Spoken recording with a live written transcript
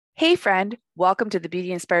Hey, friend, welcome to the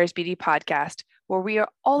Beauty Inspires Beauty podcast, where we are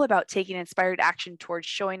all about taking inspired action towards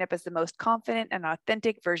showing up as the most confident and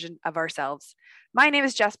authentic version of ourselves. My name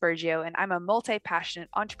is Jess Bergio, and I'm a multi-passionate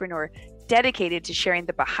entrepreneur dedicated to sharing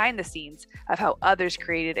the behind the scenes of how others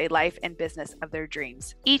created a life and business of their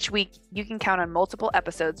dreams. Each week, you can count on multiple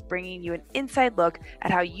episodes bringing you an inside look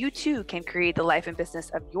at how you too can create the life and business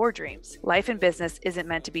of your dreams. Life and business isn't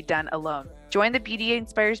meant to be done alone. Join the Beauty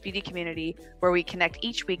Inspires Beauty community, where we connect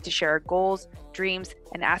each week to share our goals, dreams,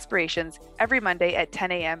 and aspirations every Monday at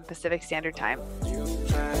 10 a.m. Pacific Standard Time.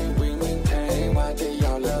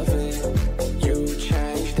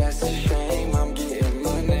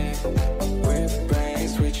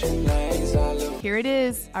 Here it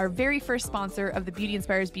is, our very first sponsor of the Beauty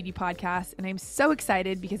Inspires Beauty podcast, and I'm so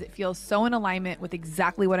excited because it feels so in alignment with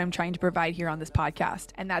exactly what I'm trying to provide here on this podcast,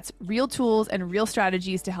 and that's real tools and real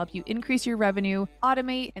strategies to help you increase your revenue,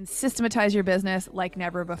 automate, and systematize your business like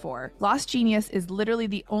never before. Lost Genius is literally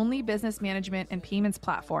the only business management and payments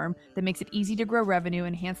platform that makes it easy to grow revenue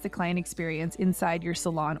and enhance the client experience inside your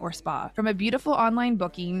salon or spa. From a beautiful online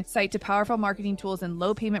booking site to powerful marketing tools and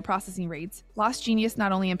low payment processing rates, Lost Genius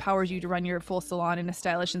not only empowers you to run your full salon in a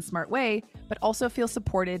stylish and smart way, but also feel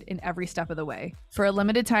supported in every step of the way. For a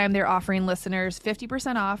limited time, they're offering listeners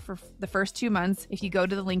 50% off for the first 2 months if you go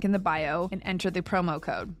to the link in the bio and enter the promo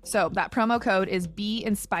code. So that promo code is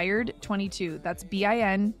BEINSPIRED22. That's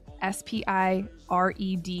BINSPIRED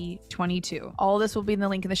 22. All of this will be in the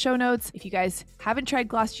link in the show notes. If you guys haven't tried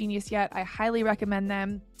Gloss Genius yet, I highly recommend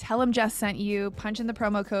them. Tell them Jess sent you. Punch in the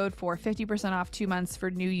promo code for 50% off 2 months for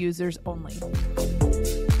new users only.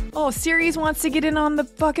 Oh, Ceres wants to get in on the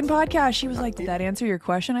fucking podcast. She was like, did that answer your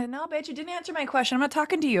question? I said, no, bitch, it didn't answer my question. I'm not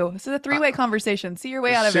talking to you. This is a three-way conversation. See your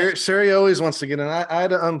way out of it. Siri always wants to get in. I had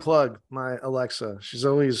to unplug my Alexa. She's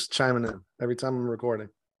always chiming in every time I'm recording.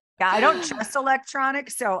 Yeah, I don't trust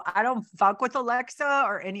electronics, so I don't fuck with Alexa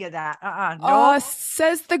or any of that. No.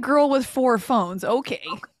 Says the girl with 4 phones. Okay.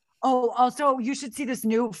 Oh, also, you should see this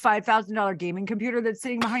new $5,000 gaming computer that's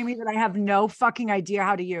sitting behind me that I have no fucking idea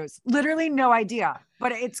how to use. Literally no idea.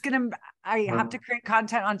 But I have to create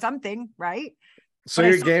content on something, right? So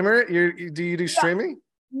you're a gamer? Do you do streaming?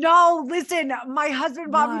 No, listen, my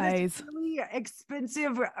husband bought me this really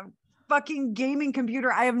expensive fucking gaming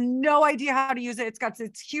computer. I have no idea how to use it. It's got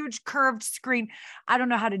this huge curved screen. I don't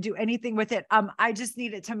know how to do anything with it. I just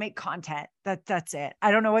need it to make content. That's it. I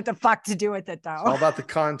don't know what the fuck to do with it though. It's all about the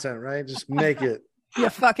content, right? Just make it. You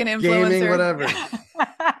fucking influencer. Gaming, whatever.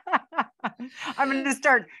 I'm going to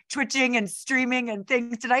start twitching and streaming and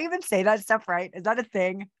things. Did I even say that stuff right? Is that a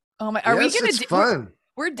thing? Oh my, are we going to fun.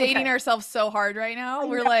 We're dating ourselves so hard right now.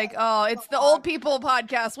 We're like, oh, it's the old people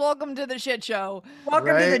podcast. Welcome to the shit show.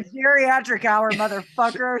 Welcome to the geriatric hour,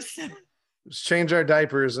 motherfuckers. Just change our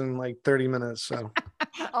diapers in like 30 minutes. So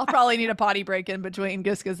I'll probably need a potty break in between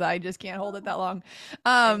just because I just can't hold it that long.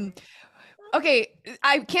 Okay,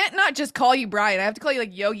 I can't not just call you Bryan. I have to call you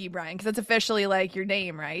like Yogi Bryan because that's officially like your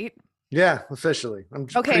name, right? Yeah, officially. I'm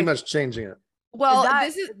pretty much changing it. Well,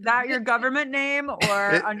 is that your government name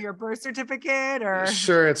or on your birth certificate or?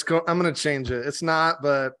 Sure, I'm going to change it. It's not,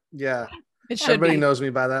 but yeah, everybody knows me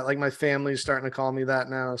by that. Like my family's starting to call me that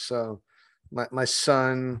now. So my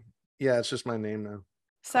son, yeah, it's just my name now.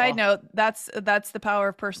 Side note, that's the power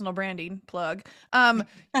of personal branding plug. So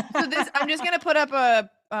this, I'm just going to put up a,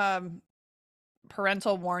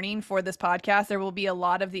 parental warning for this podcast. There will be a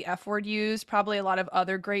lot of the F word used, probably a lot of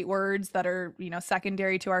other great words that are,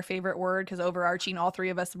 secondary to our favorite word, because overarching, all three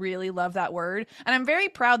of us really love that word. And I'm very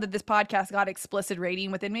proud that this podcast got explicit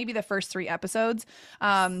rating within maybe the first 3 episodes.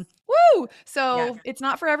 Woo! So It's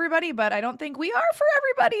not for everybody, but I don't think we are for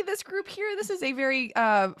everybody. This group here, this is a very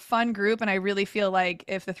fun group. And I really feel like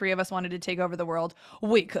if the 3 of us wanted to take over the world,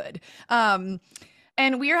 we could. And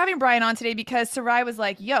we are having Bryan on today because Sarai was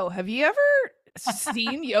like, yo, have you ever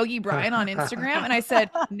seen Yogi Bryan on Instagram? And I said,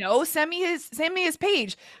 no, send me his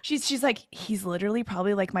page. She's like, he's literally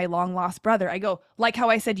probably like my long lost brother. I go, like how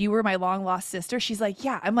I said you were my long lost sister. She's like,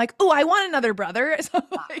 yeah. I'm like, oh, I want another brother. So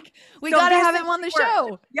like, we gotta have him on the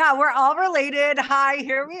show. Yeah, we're all related. Hi,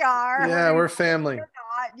 here we are. Yeah, we're family.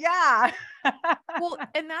 Yeah. Well,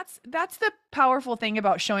 and that's the powerful thing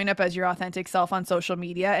about showing up as your authentic self on social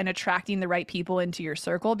media and attracting the right people into your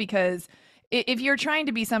circle, because if you're trying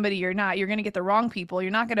to be somebody you're not, you're going to get the wrong people.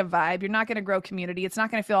 You're not going to vibe. You're not going to grow community. It's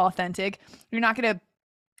not going to feel authentic. You're not going to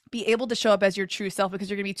be able to show up as your true self because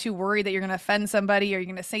you're going to be too worried that you're going to offend somebody or you're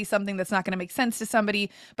going to say something that's not going to make sense to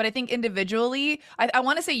somebody. But I think individually, I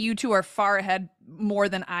want to say you two are far ahead more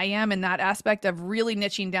than I am in that aspect of really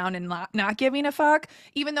niching down and not giving a fuck,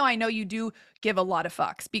 even though I know you do give a lot of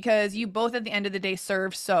fucks, because you both at the end of the day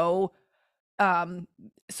serve so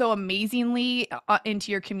so amazingly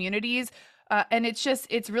into your communities. And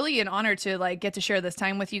it's really an honor to like get to share this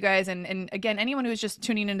time with you guys. And again, anyone who's just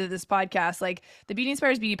tuning into this podcast, like the Beauty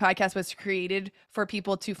Inspires Beauty podcast was created for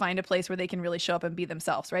people to find a place where they can really show up and be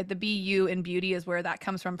themselves, right? The be you in beauty is where that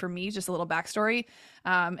comes from for me, just a little backstory.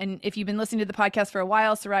 And if you've been listening to the podcast for a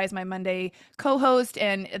while, Sarai is my Monday co-host,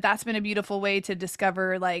 and that's been a beautiful way to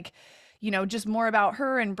discover like, just more about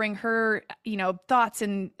her and bring her, thoughts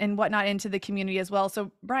and whatnot into the community as well.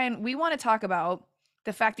 So Bryan, we want to talk about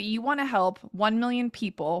the fact that you want to help 1 million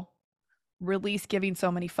people release giving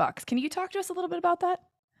so many fucks. Can you talk to us a little bit about that?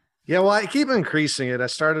 Yeah, well, I keep increasing it. I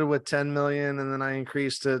started with 10 million and then I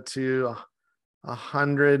increased it to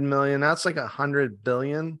 100 million. Now it's like 100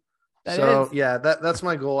 billion. Yeah, that's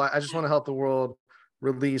my goal. I just want to help the world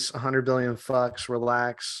release 100 billion fucks,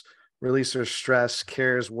 relax, release their stress,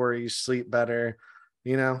 cares, worries, sleep better.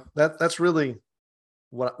 That's really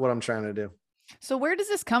what I'm trying to do. So where does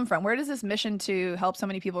this come from? Where does this mission to help so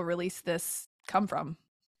many people release this come from?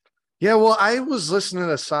 Yeah, well, I was listening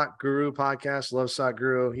to Sock Guru podcast. Love Sock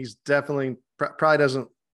Guru. He's definitely probably doesn't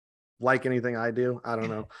like anything I do. I don't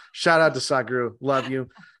know. Shout out to Sock Guru. Love you.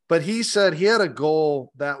 But he said he had a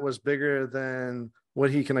goal that was bigger than what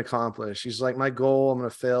he can accomplish. He's like, my goal, I'm going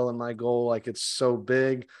to fail. And my goal, like, it's so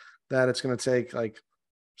big that it's going to take like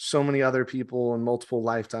so many other people and multiple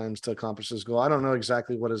lifetimes to accomplish his goal. I don't know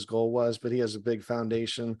exactly what his goal was, but he has a big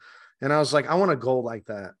foundation. And I was like, I want a goal like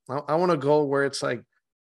that. I want a goal where it's like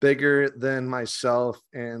bigger than myself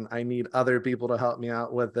and I need other people to help me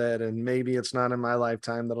out with it. And maybe it's not in my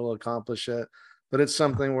lifetime that'll accomplish it, but it's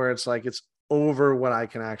something where it's like, it's over what I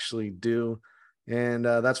can actually do. And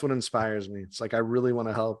that's what inspires me. It's like, I really want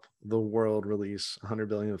to help the world release 100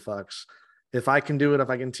 billion fucks. If I can do it, if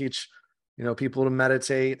I can teach people to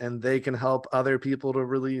meditate and they can help other people to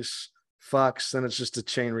release fucks, then it's just a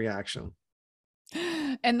chain reaction.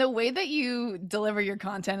 And the way that you deliver your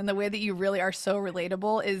content and the way that you really are so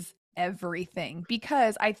relatable is everything,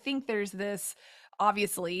 because I think there's this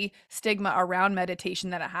obviously stigma around meditation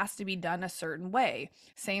that it has to be done a certain way.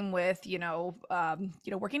 Same with,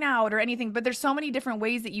 working out or anything, but there's so many different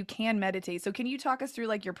ways that you can meditate. So can you talk us through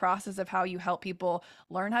like your process of how you help people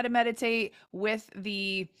learn how to meditate with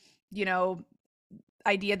the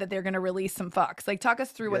idea that they're going to release some fucks? Like, talk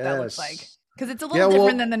us through what that looks like, because it's a little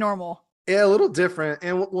different than the normal. Yeah, a little different.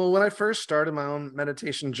 And when I first started my own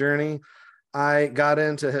meditation journey, I got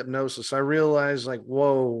into hypnosis. I realized like,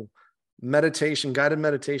 whoa, guided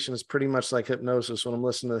meditation is pretty much like hypnosis when I'm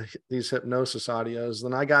listening to these hypnosis audios.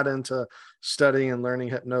 Then I got into studying and learning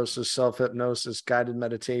hypnosis, self-hypnosis, guided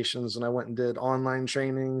meditations, and I went and did online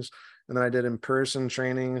trainings. And then I did in-person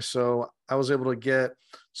training. So I was able to get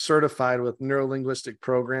certified with neuro-linguistic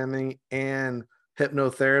programming and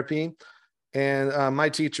hypnotherapy. And my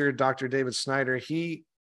teacher, Dr. David Snyder, he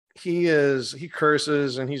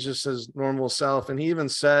curses and he's just his normal self. And he even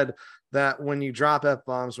said that when you drop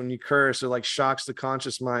F-bombs, when you curse, it like shocks the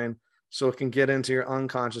conscious mind so it can get into your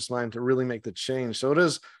unconscious mind to really make the change. So it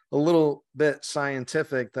is a little bit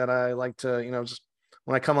scientific that I like to, just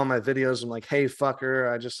when I come on my videos, I'm like, hey,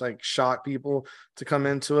 fucker, I just like shock people to come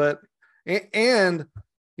into it. And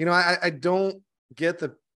I don't get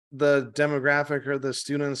the demographic or the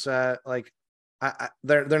students that like,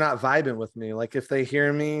 they're not vibing with me. Like if they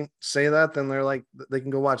hear me say that, then they're like, they can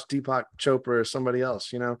go watch Deepak Chopra or somebody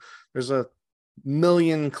else. There's a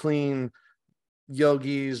million clean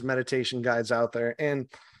yogis, meditation guides out there. And,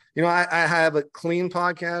 I have a clean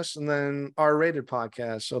podcast and then R-rated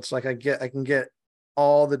podcast. So it's like, I can get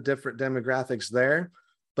all the different demographics there.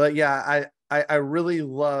 But yeah, I really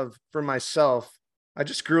love for myself. I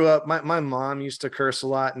just grew up, my mom used to curse a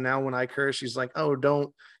lot. And now when I curse, she's like,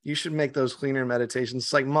 oh, you should make those cleaner meditations.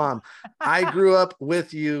 It's like, Mom, I grew up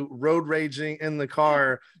with you road raging in the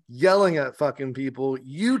car, yelling at fucking people.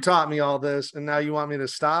 You taught me all this. And now you want me to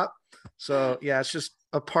stop. So yeah, it's just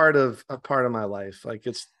a part of my life. Like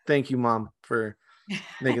thank you, Mom, for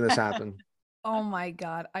making this happen. Oh my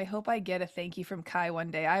God. I hope I get a thank you from Kai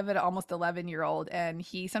one day. I have an almost 11-year-old and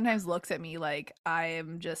he sometimes looks at me like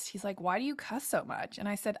he's like, why do you cuss so much? And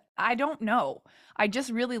I said, I don't know. I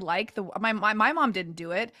just really like my mom didn't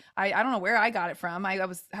do it. I don't know where I got it from. I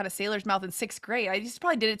had a sailor's mouth in 6th grade. I just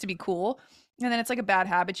probably did it to be cool. And then it's like a bad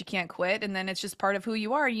habit you can't quit. And then it's just part of who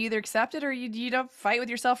you are. You either accept it or you don't fight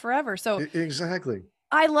with yourself forever. So exactly.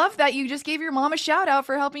 I love that you just gave your mom a shout out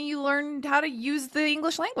for helping you learn how to use the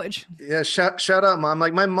English language. Yeah, shout out, Mom.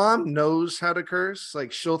 Like my mom knows how to curse.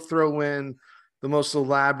 Like she'll throw in the most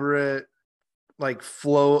elaborate like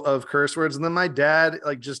flow of curse words. And then my dad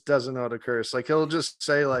like just doesn't know how to curse. Like he'll just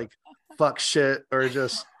say like fuck shit or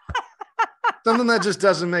just something that just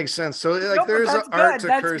doesn't make sense. So like Nope, there's an art to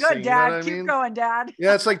that's cursing. good, Dad. You know what I Keep mean? going, Dad.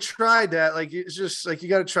 Yeah, it's like try, Dad. Like it's just like you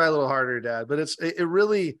got to try a little harder, Dad. But it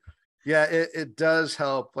really, yeah, it does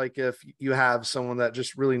help. Like if you have someone that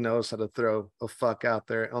just really knows how to throw a fuck out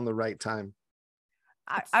there on the right time.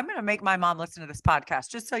 I'm going to make my mom listen to this podcast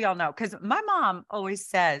just so y'all know, because my mom always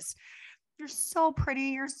says, "You're so pretty.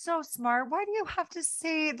 You're so smart. Why do you have to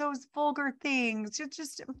say those vulgar things? You're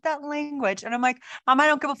just that language." And I'm like, "Mom, I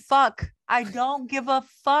don't give a fuck. I don't give a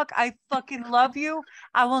fuck. I fucking love you.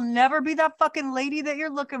 I will never be that fucking lady that you're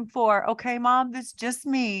looking for. Okay, Mom, this is just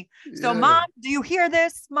me." So, Yeah. Mom, do you hear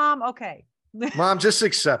this, Mom? Okay. Mom, just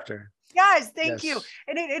accept her. Yes, thank you. Yes.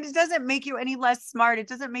 And it doesn't make you any less smart. It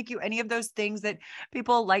doesn't make you any of those things that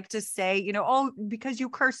people like to say, oh, because you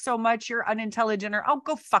curse so much, you're unintelligent, or, "Oh,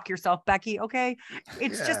 go fuck yourself, Becky." Okay.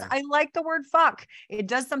 It's just, Yeah. I like the word fuck. It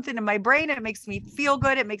does something to my brain. It makes me feel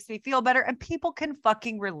good. It makes me feel better. And people can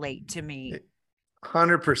fucking relate to me.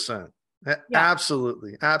 100%. Yeah.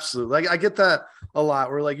 Absolutely. Like I get that a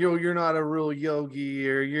lot. We're like, you're not a real yogi,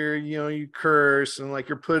 or you curse, and like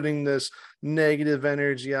you're putting this negative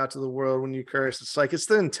energy out to the world when you curse. It's like, it's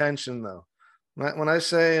the intention though. When I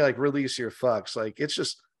say like release your fucks, like it's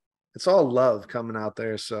all love coming out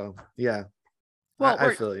there. So yeah, Well,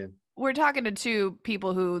 I feel you. We're talking to two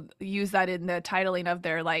people who use that in the titling of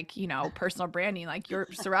their personal branding. Like your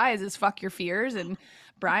Sarai is fuck your fears, and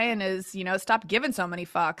Bryan is, stop giving so many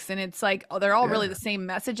fucks. And it's like, they're all really the same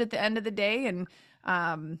message at the end of the day. And,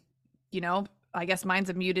 I guess mine's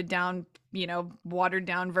a muted down, watered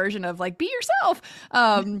down version of like, be yourself.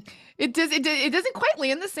 It doesn't quite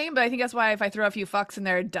land the same, but I think that's why if I throw a few fucks in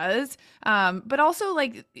there, it does. But also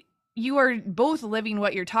like, you are both living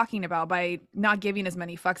what you're talking about by not giving as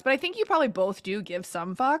many fucks. But I think you probably both do give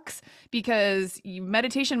some fucks, because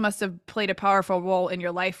meditation must have played a powerful role in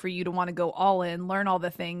your life for you to want to go all in, learn all the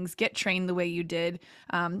things, get trained the way you did.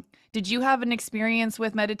 Did you have an experience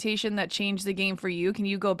with meditation that changed the game for you? Can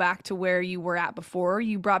you go back to where you were at before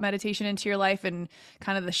you brought meditation into your life, and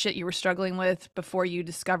kind of the shit you were struggling with before you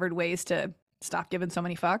discovered ways to stop giving so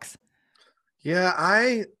many fucks?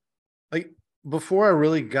 Yeah, before I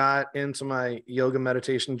really got into my yoga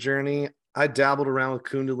meditation journey, I dabbled around with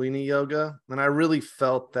Kundalini yoga, and I really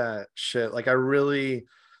felt that shit. Like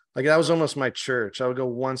that was almost my church. I would go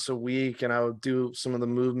once a week and I would do some of the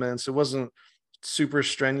movements. It wasn't super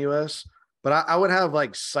strenuous, but I would have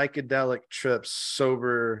like psychedelic trips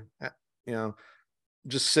sober,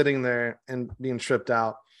 just sitting there and being tripped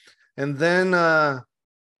out. And then, and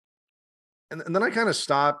then I kind of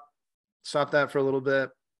stopped that for a little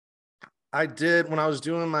bit. I did, when I was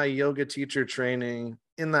doing my yoga teacher training,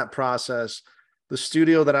 in that process, the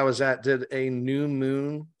studio that I was at did a new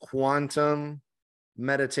moon quantum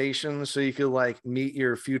meditation. So you could like meet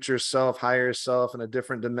your future self, higher self in a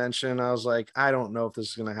different dimension. I was like, I don't know if this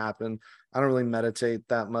is going to happen. I don't really meditate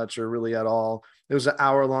that much or really at all. It was an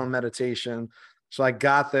hour-long meditation. So I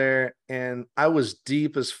got there and I was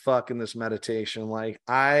deep as fuck in this meditation. Like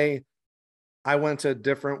I went to a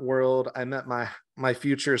different world. I met my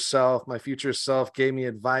future self. My future self gave me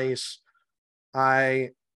advice.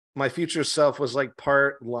 My future self was like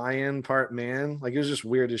part lion, part man. Like it was just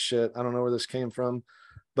weird as shit. I don't know where this came from.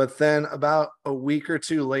 But then about a week or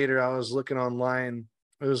two later, I was looking online.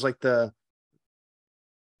 It was like the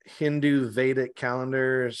Hindu Vedic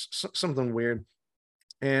calendar, something weird.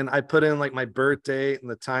 And I put in like my birth date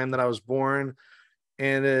and the time that I was born.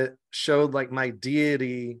 And it showed like my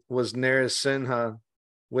deity was Narasimha,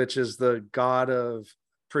 which is the god of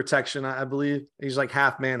protection, I believe. He's like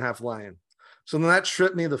half man, half lion. So then that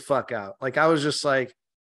tripped me the fuck out. Like I was just like,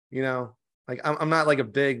 like I'm not like a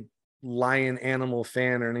big lion animal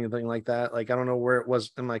fan or anything like that. Like I don't know where it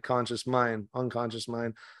was in my unconscious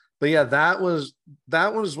mind. But yeah, that was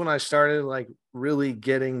when I started like really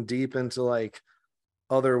getting deep into like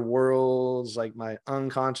other worlds, like my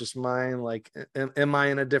unconscious mind, like am I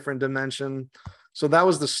in a different dimension? So that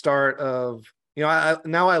was the start of,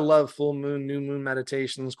 now I love full moon, new moon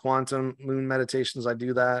meditations, quantum moon meditations. I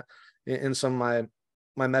do that in some of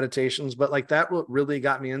my meditations, but like that really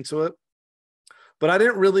got me into it. But I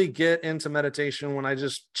didn't really get into meditation when I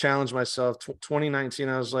just challenged myself. 2019,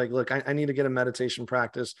 I was like, look, I need to get a meditation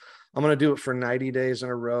practice. I'm going to do it for 90 days in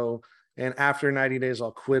a row. And after 90 days,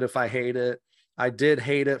 I'll quit if I hate it. I did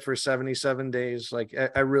hate it for 77 days. Like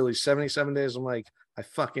I really, 77 days, I'm like, I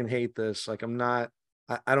fucking hate this. Like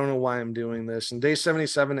I don't know why I'm doing this. And day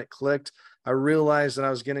 77, it clicked. I realized that I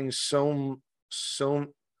was getting so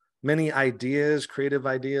many ideas, creative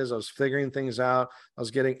ideas. I was figuring things out. I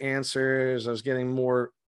was getting answers. I was getting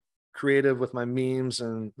more creative with my memes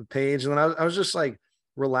and the page. And then I was just like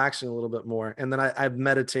relaxing a little bit more. And then I've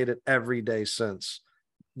meditated every day since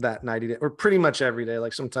that 90 day, or pretty much every day.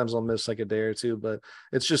 Like sometimes I'll miss like a day or two, but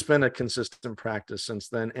it's just been a consistent practice since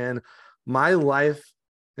then. And my life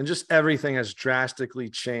and just everything has drastically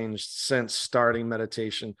changed since starting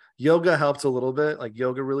meditation. Yoga helped a little bit, like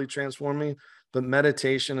yoga really transformed me, but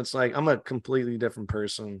meditation, it's like I'm a completely different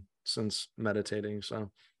person since meditating.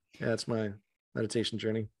 So yeah, it's my meditation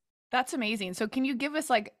journey. That's amazing. So can you give us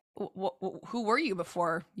like who were you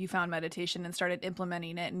before you found meditation and started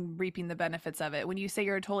implementing it and reaping the benefits of it? When you say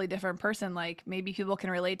you're a totally different person, like maybe people can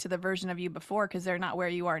relate to the version of you before because they're not where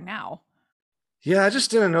you are now. Yeah, I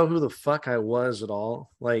just didn't know who the fuck I was at all.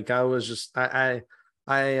 Like I was just I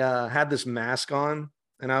had this mask on,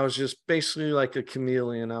 and I was just basically like a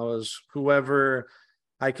chameleon. I was whoever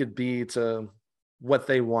I could be to what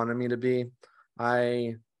they wanted me to be.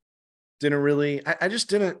 I didn't really I just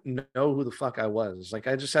didn't know who the fuck I was. Like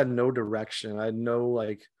I just had no direction. I had no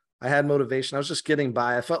like I had motivation. I was just getting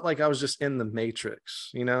by. I felt like I was just in the matrix,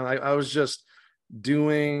 you know. I was just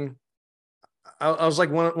doing I was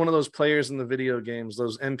like one of those players in the video games,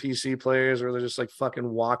 those NPC players where they're just like fucking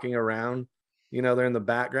walking around, you know, they're in the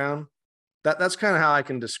background. That's kind of how I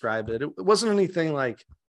can describe it. It wasn't anything like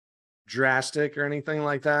drastic or anything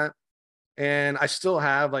like that. And I still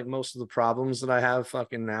have like most of the problems that I have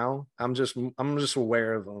fucking now. I'm just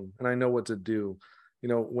aware of them, and I know what to do, you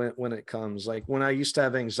know, when it comes. Like when I used to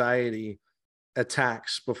have anxiety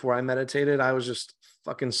attacks before I meditated, I was just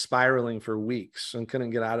fucking spiraling for weeks and couldn't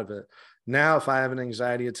get out of it. Now, if I have an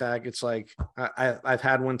anxiety attack, it's like I've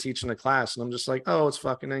had one teaching a class, and I'm just like, oh, it's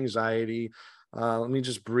fucking anxiety. Let me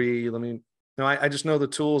just breathe. Let me, you know, I just know the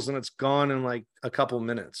tools, and it's gone in like a couple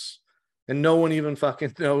minutes. And no one even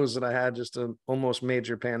fucking knows that I had just an almost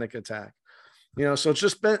major panic attack. You know, so it's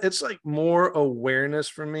just been, it's like more awareness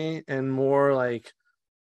for me, and more like,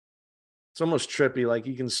 it's almost trippy. Like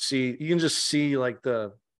you can just see like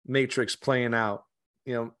the matrix playing out,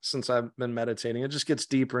 you know, since I've been meditating. It just gets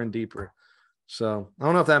deeper and deeper. So I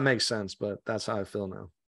don't know if that makes sense, but that's how I feel now.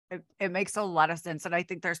 It makes a lot of sense. And I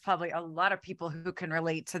think there's probably a lot of people who can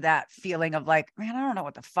relate to that feeling of like, man, I don't know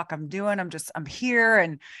what the fuck I'm doing. I'm here.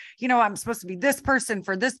 And, you know, I'm supposed to be this person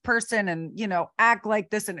for this person and, you know, act like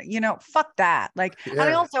this and, you know, fuck that. Like, Yeah.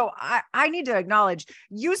 and I need to acknowledge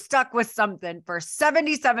you stuck with something for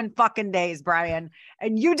 77 fucking days, Bryan,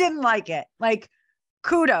 and you didn't like it. Like,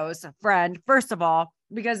 kudos, friend, first of all,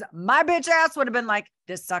 because my bitch ass would have been like,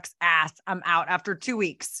 this sucks ass. I'm out after 2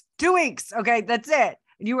 weeks. 2 weeks. Okay. That's it.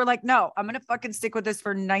 And you were like, no, I'm going to fucking stick with this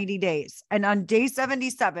for 90 days. And on day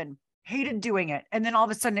 77, hated doing it. And then all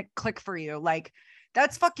of a sudden it clicked for you. Like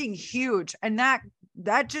that's fucking huge. And that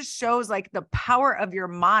just shows like the power of your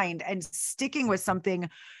mind and sticking with something,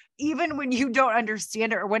 even when you don't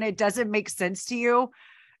understand it or when it doesn't make sense to you,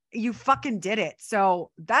 you fucking did it.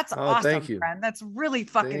 So that's awesome, Thank you. friend. That's really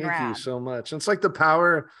fucking rad. Thank you so much. It's like the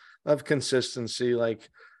power of consistency. Like,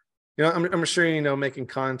 you know, I'm sure, you know, making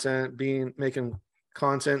content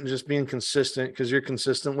and just being consistent because you're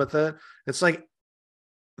consistent with it. It's like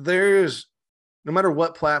there's no matter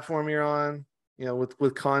what platform you're on, you know,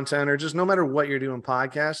 with content, or just no matter what you're doing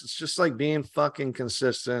podcasts, it's just like being fucking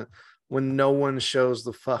consistent when no one shows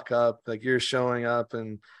the fuck up. Like you're showing up,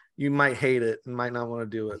 and you might hate it and might not want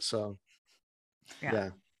to do it. So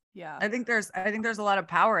yeah. I think there's a lot of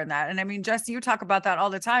power in that. And I mean, Jesse, you talk about that all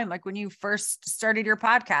the time. Like when you first started your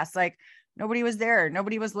podcast, like nobody was there.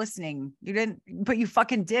 Nobody was listening. You didn't, but you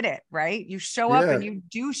fucking did it, right? You show up and you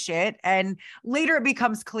do shit. And later it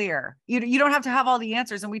becomes clear. You don't have to have all the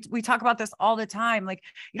answers. And we talk about this all the time. Like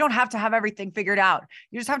you don't have to have everything figured out.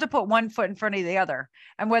 You just have to put one foot in front of the other.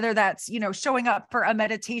 And whether that's, you know, showing up for a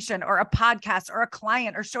meditation or a podcast or a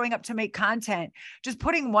client or showing up to make content, just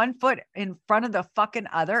putting one foot in front of the fucking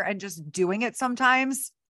other and just doing it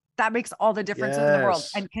sometimes, that makes all the difference in the world.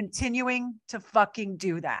 And continuing to fucking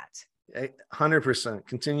do that. 100%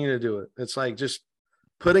 continue to do it. It's like just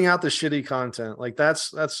putting out the shitty content. Like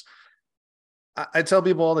that's I tell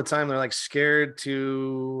people all the time, they're like scared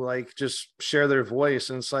to like just share their voice,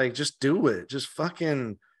 and it's like just do it. Just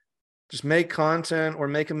make content or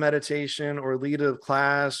make a meditation or lead a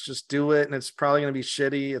class. Just do it, and it's probably going to be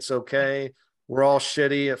shitty. It's okay. We're all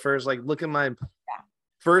shitty at first. Like look at my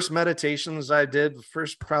first meditations I did,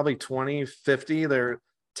 first probably 20, 50, they're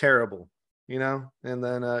terrible. You know, and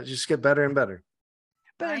then just get better and better.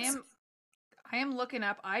 But I am looking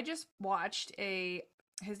up. I just watched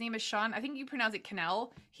his name is Sean. I think you pronounce it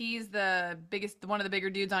Cannell. He's one of the bigger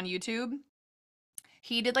dudes on YouTube.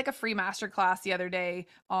 he did like a free masterclass the other day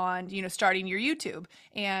on, you know, starting your YouTube.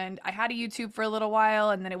 And I had a YouTube for a little while,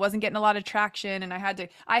 and then it wasn't getting a lot of traction. And I had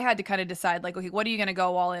to kind of decide, like, okay, what are you going to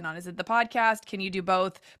go all in on? Is it the podcast? Can you do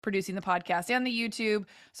both, producing the podcast and the YouTube?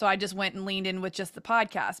 So I just went and leaned in with just the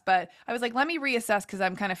podcast. But I was like, let me reassess, because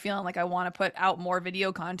I'm kind of feeling like I want to put out more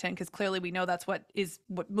video content, because clearly we know that's what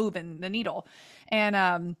moving the needle.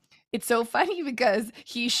 And it's so funny because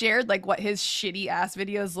he shared like what his shitty ass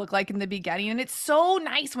videos look like in the beginning. And it's so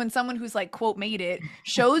nice when someone who's like, quote, made it,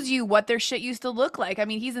 shows you what their shit used to look like. I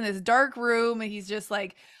mean, he's in this dark room and he's just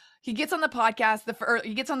like, he gets on the podcast,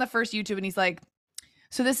 he gets on the first YouTube and he's like,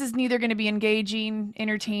 so this is neither going to be engaging,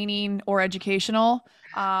 entertaining, or educational.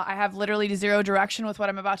 I have literally zero direction with what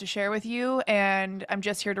I'm about to share with you, and I'm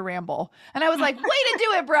just here to ramble. And I was like, way to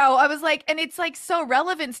do it, bro. I was like, and it's like so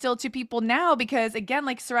relevant still to people now, because again,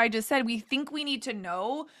 like Sarai just said, we think we need to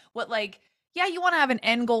know what, like, yeah, you want to have an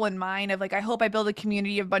end goal in mind of like, I hope I build a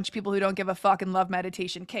community of a bunch of people who don't give a fuck and love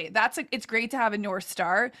meditation. Okay, it's great to have a North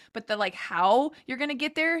Star, but the like how you're going to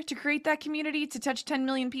get there to create that community to touch 10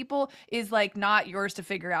 million people is like not yours to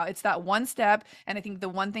figure out. It's that one step. And I think the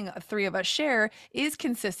one thing three of us share is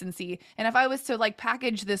consistency. And if I was to like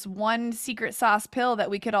package this one secret sauce pill that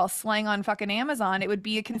we could all slang on fucking Amazon, it would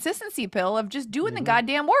be a consistency pill of just doing the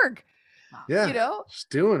goddamn work. Yeah. You know, just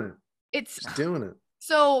doing it. It's just doing it.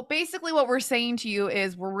 So basically what we're saying to you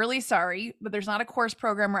is we're really sorry, but there's not a course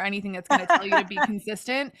program or anything that's going to tell you to be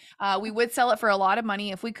consistent. We would sell it for a lot of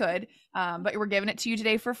money if we could, but we're giving it to you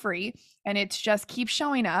today for free. And it's just keep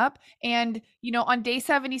showing up. And, you know, on day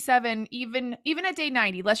 77, even at day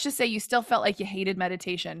 90, let's just say you still felt like you hated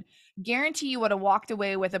meditation. Guarantee you would have walked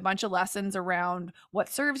away with a bunch of lessons around what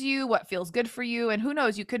serves you, what feels good for you. And who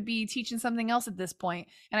knows, you could be teaching something else at this point.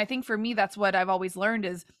 And I think for me, that's what I've always learned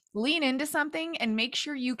is lean into something and make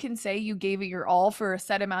sure you can say you gave it your all for a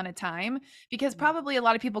set amount of time, because probably a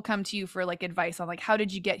lot of people come to you for like advice on like, how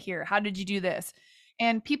did you get here? How did you do this?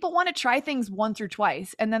 And people want to try things once or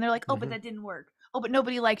twice. And then they're like, oh, but that didn't work. Oh, but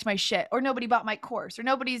nobody liked my shit, or nobody bought my course, or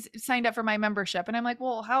nobody's signed up for my membership. And I'm like,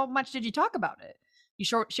 well, how much did you talk about it? You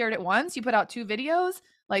shared it once, you put out 2 videos,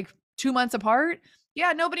 like 2 months apart.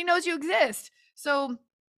 Yeah, nobody knows you exist. So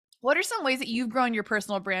what are some ways that you've grown your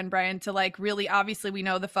personal brand, Bryan, to like really, obviously we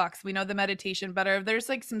know the fucks, we know the meditation, but are there's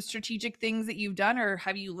like some strategic things that you've done, or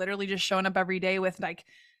have you literally just shown up every day with like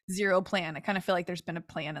zero plan? I kind of feel like there's been a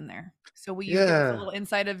plan in there. So will you give us a little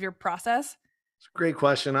insight of your process? It's a great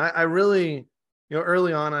question. I really, you know,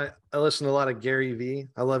 early on, I listened to a lot of Gary Vee.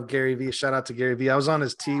 I love Gary Vee. Shout out to Gary Vee. I was on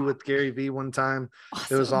his tea with Gary Vee one time.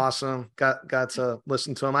 Awesome. It was awesome. Got to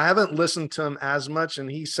listen to him. I haven't listened to him as much.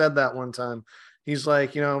 And he said that one time. He's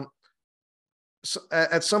like, you know, so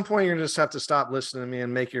at some point you're gonna just have to stop listening to me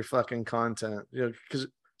and make your fucking content, you know, because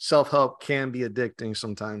self-help can be addicting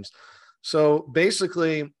sometimes. So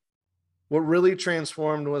basically what really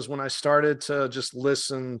transformed was when I started to just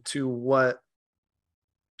listen to what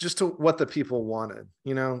the people wanted,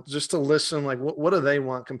 you know, just to listen, like what do they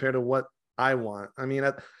want compared to what I want. I mean,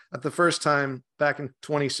 at the first time back in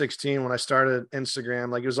 2016, when I started Instagram,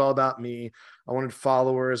 like it was all about me. I wanted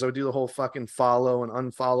followers. I would do the whole fucking follow and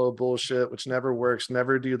unfollow bullshit, which never works.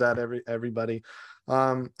 Never do that, everybody.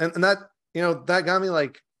 And that, you know, that got me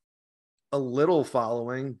like a little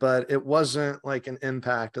following, but it wasn't like an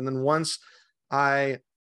impact. And then once you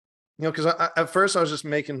know, because at first I was just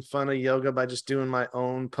making fun of yoga by just doing my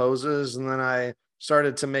own poses. And then I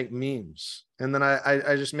started to make memes. And then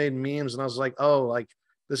I just made memes, and I was like, oh, like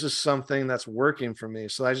this is something that's working for me.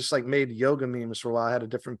 So I just like made yoga memes for a while. I had a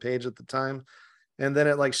different page at the time. And then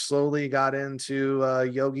it like slowly got into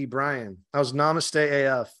Yogi Bryan. I was Namaste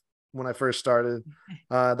AF when I first started.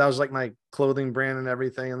 That was like my clothing brand and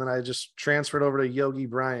everything. And then I just transferred over to Yogi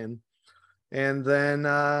Bryan. And then,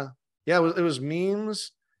 it was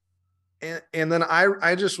memes. And then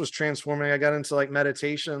I just was transforming. I got into like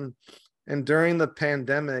meditation. And during the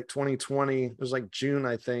pandemic, 2020, it was like June,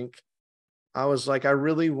 I think, I was like, I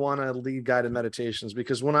really want to lead guided meditations,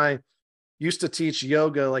 because when I used to teach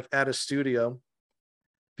yoga, like at a studio,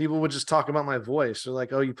 people would just talk about my voice. They're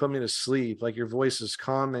like, oh, you put me to sleep. Like your voice is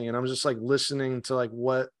calming. And I'm just like listening to like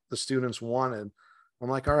what the students wanted. I'm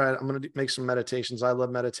like, all right, I'm going to make some meditations. I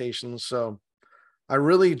love meditations. So I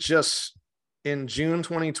really just in June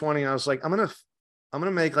 2020, I was like, I'm going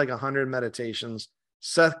to make like 100 meditations.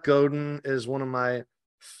 Seth Godin is one of my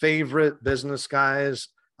favorite business guys.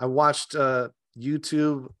 I watched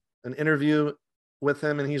YouTube, an interview with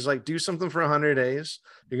him, and he's like, do something for 100 days.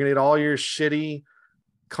 You're going to get all your shitty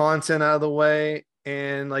content out of the way.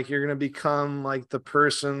 And like, you're going to become like the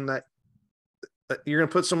person that you're going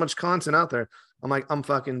to put so much content out there. I'm like, I'm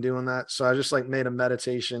fucking doing that. So I just like made a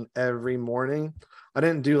meditation every morning. I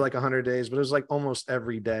didn't do like 100 days, but it was like almost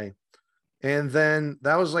every day. And then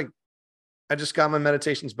that was like, I just got my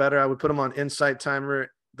meditations better. I would put them on Insight Timer.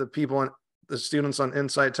 The students on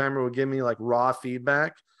Insight Timer would give me like raw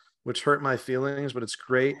feedback, which hurt my feelings, but it's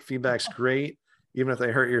great. Feedback's great, even if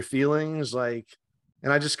they hurt your feelings. Like,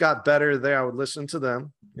 and I just got better there. I would listen to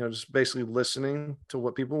them, just basically listening to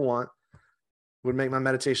what people want would make my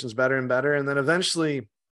meditations better and better. And then eventually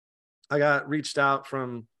I got reached out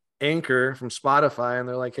from Anchor, from Spotify, and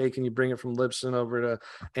they're like, hey, can you bring it from Libsyn over to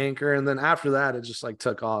Anchor? And then after that, it just like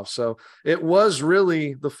took off. So it was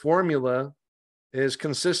really, the formula is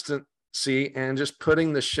consistency and just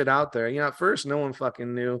putting the shit out there. At first no one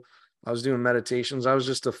fucking knew I was doing meditations. I was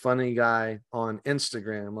just a funny guy on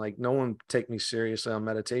Instagram. Like, no one take me seriously on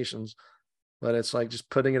meditations, but it's like just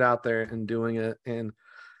putting it out there and doing it. And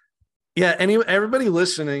yeah, everybody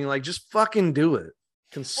listening, like, just fucking do it.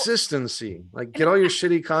 Consistency, like, get all your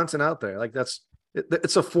shitty content out there. Like,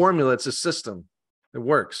 it's a formula. It's a system. It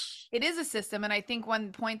works. It is a system. And I think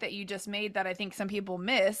one point that you just made that I think some people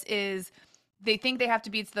miss is they think they have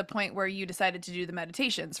to be to the point where you decided to do the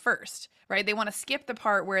meditations first, right? They want to skip the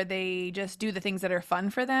part where they just do the things that are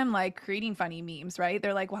fun for them, like creating funny memes, right?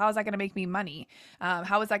 They're like, well, how is that going to make me money?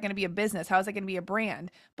 How is that going to be a business? How is that going to be a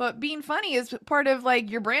brand? But being funny is part of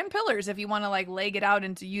like your brand pillars if you want to like leg it out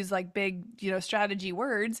and to use like big, strategy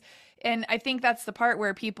words. And I think that's the part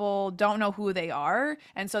where people don't know who they are.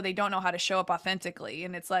 And so they don't know how to show up authentically.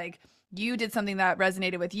 And it's like, you did something that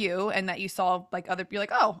resonated with you and that you saw like you're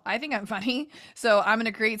like, oh, I think I'm funny. So I'm going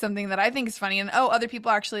to create something that I think is funny. And other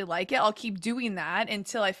people actually like it. I'll keep doing that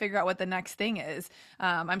until I figure out what the next thing is.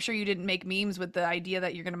 I'm sure you didn't make memes with the idea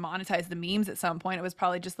that you're going to monetize the memes at some point. It was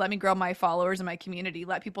probably just let me grow my followers and my community,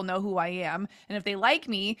 let people know who I am. And if they like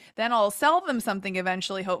me, then I'll sell them something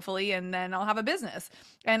eventually, hopefully, and then I'll have a business.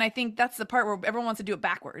 And I think that's the part where everyone wants to do it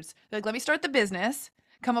backwards. They're like, let me start the business,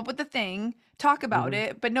 come up with the thing, talk about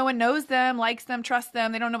it, but no one knows them, likes them, trusts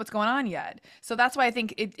them. They don't know what's going on yet. So that's why I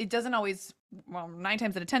think it doesn't always, 9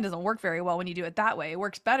 times out of 10 doesn't work very well when you do it that way. It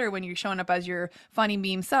works better when you're showing up as your funny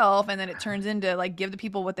meme self, and then it turns into like, give the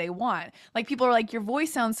people what they want. Like, people are like, your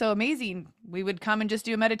voice sounds so amazing. We would come and just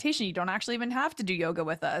do a meditation. You don't actually even have to do yoga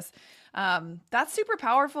with us. That's super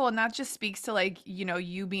powerful. And that just speaks to like,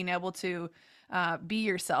 you being able to be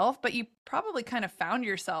yourself, but you probably kind of found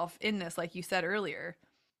yourself in this, like you said earlier.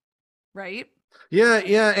 Right?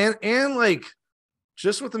 Yeah. And like,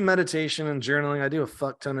 just with the meditation and journaling, I do a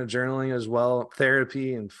fuck ton of journaling as well,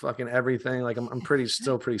 therapy and fucking everything. Like, I'm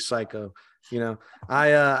still pretty psycho,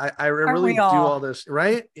 I really do all this,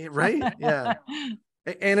 right? Right. Yeah.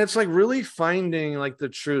 And it's like really finding like the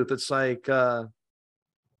truth. It's like, I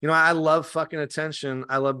love fucking attention.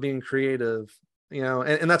 I love being creative,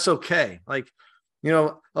 and that's okay. Like,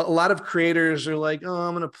 a lot of creators are like, oh,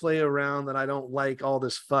 I'm going to play around that I don't like all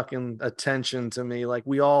this fucking attention to me. Like,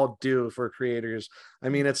 we all do for creators. I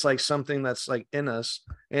mean, it's like something that's like in us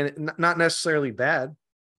and not necessarily bad,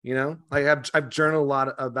 like I've journaled a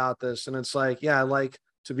lot about this, and it's like, yeah, I like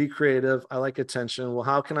to be creative. I like attention. Well,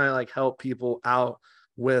 how can I like help people out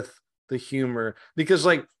with the humor? Because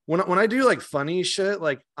like when I do like funny shit,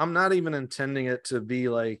 like I'm not even intending it to be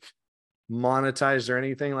like monetized or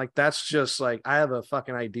anything. Like, that's just like, I have a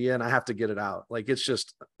fucking idea and I have to get it out. Like, it's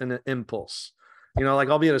just an impulse, like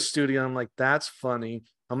I'll be at a studio, I'm like, that's funny,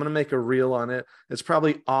 I'm gonna make a reel on it. It's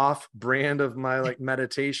probably off brand of my like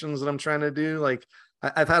meditations that I'm trying to do. Like,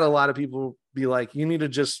 I've had a lot of people be like, you need to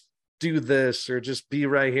just do this or just be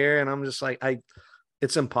right here, and I'm just like,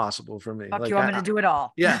 it's impossible for me. Fuck, like, you want me to do it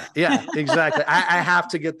all? Yeah, exactly. I have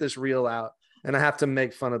to get this reel out. And I have to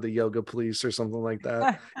make fun of the yoga police or something like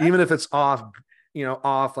that, even if it's off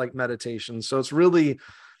like meditation. So it's really,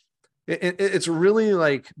 it's really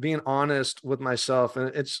like being honest with myself.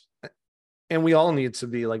 And we all need to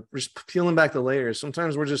be like, just peeling back the layers.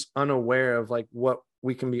 Sometimes we're just unaware of like what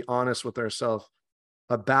we can be honest with ourselves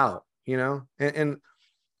about, and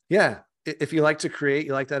yeah, if you like to create,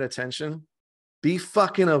 you like that attention, be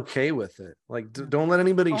fucking okay with it. Like, don't let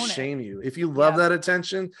anybody shame you. If you love that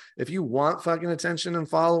attention, if you want fucking attention and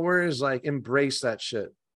followers, like, embrace that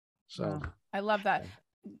shit. So I love that.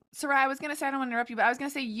 Sarai, I was going to say, I don't want to interrupt you, but I was going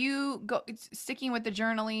to say, you go sticking with the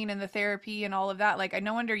journaling and the therapy and all of that. Like, I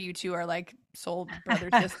no wonder you two are like soul brother,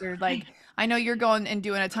 sister. Like, I know you're going and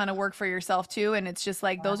doing a ton of work for yourself too. And it's just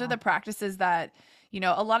like, those are the practices that,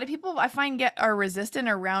 a lot of people I find are resistant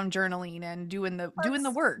around journaling and doing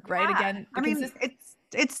the work, right? Again, I mean,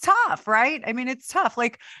 it's tough, right? I mean, it's tough.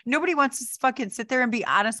 Like nobody wants to fucking sit there and be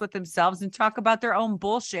honest with themselves and talk about their own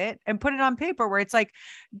bullshit and put it on paper where it's like,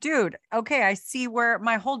 dude, okay, I see where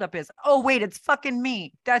my holdup is. Oh, wait, it's fucking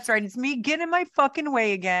me. That's right. It's me getting in my fucking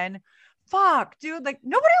way again. Fuck, dude. Like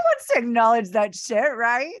nobody wants to acknowledge that shit,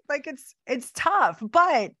 right? Like it's tough.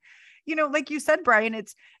 But like you said, Bryan,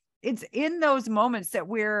 it's in those moments that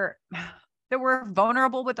we're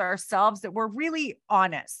vulnerable with ourselves, that we're really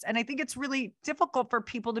honest. And I think it's really difficult for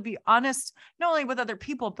people to be honest, not only with other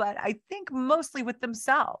people, but I think mostly with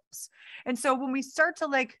themselves. And so when we start to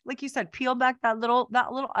like you said, peel back that little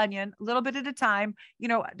onion, a little bit at a time, a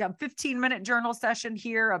 15-minute journal session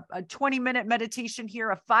here, a 20-minute meditation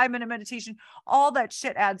here, a 5-minute meditation, all that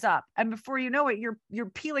shit adds up. And before you know it, you're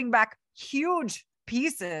peeling back huge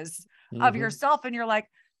pieces of yourself. And you're like,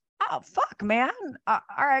 oh, fuck, man. All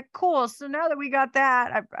right, cool. So now that we got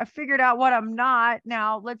that, I figured out what I'm not.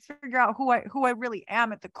 Now let's figure out who I really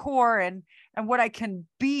am at the core and what I can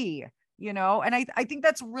be, and I think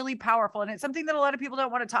that's really powerful. And it's something that a lot of people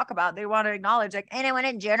don't want to talk about. They want to acknowledge like, I don't want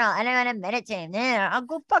to journal. I don't want to meditate. Yeah, I'll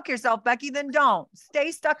go fuck yourself, Becky. Then don't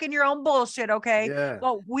stay stuck in your own bullshit. Okay. Yeah.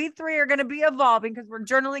 Well, we three are going to be evolving because we're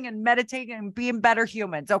journaling and meditating and being better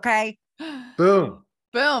humans. Okay. Boom.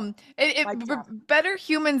 Boom. Better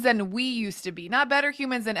humans than we used to be, not better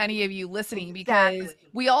humans than any of you listening, because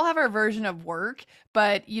we all have our version of work,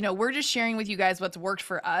 but we're just sharing with you guys what's worked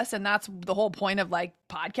for us. And that's the whole point of like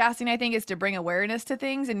podcasting, I think, is to bring awareness to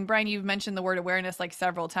things. And Bryan, you've mentioned the word awareness like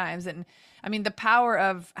several times. And I mean, the power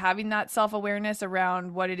of having that self-awareness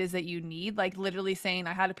around what it is that you need, like literally saying,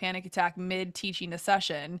 I had a panic attack mid teaching a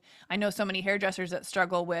session. I know so many hairdressers that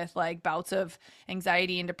struggle with like bouts of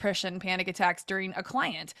anxiety and depression, panic attacks during a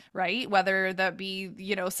client, right? Whether that be,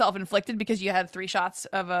 self-inflicted because you had 3 shots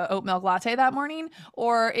of a oat milk latte that morning,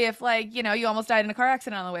 or if like, you almost died in a car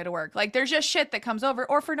accident on the way to work. Like there's just shit that comes over,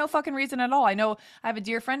 or for no fucking reason at all. I know I have a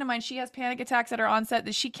dear friend of mine, she has panic attacks at her onset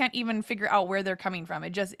that she can't even figure out where they're coming from. It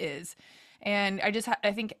just is. And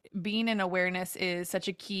I think being in awareness is such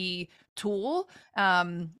a key tool.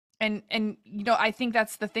 And I think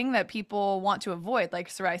that's the thing that people want to avoid, like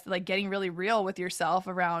Sarai said, like getting really real with yourself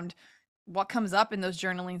around what comes up in those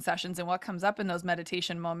journaling sessions and what comes up in those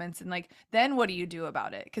meditation moments. And like, then what do you do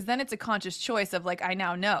about it? Because then it's a conscious choice of like, I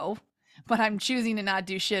now know, but I'm choosing to not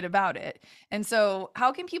do shit about it. And so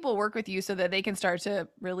how can people work with you so that they can start to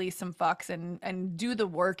release some fucks and do the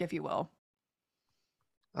work, if you will?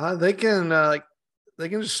 They can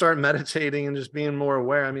just start meditating and just being more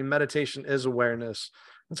aware. I mean, meditation is awareness.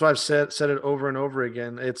 That's why I've said it over and over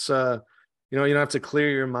again. It's you don't have to clear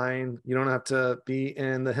your mind. You don't have to be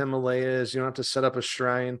in the Himalayas. You don't have to set up a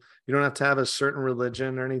shrine. You don't have to have a certain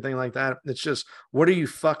religion or anything like that. It's just, what are you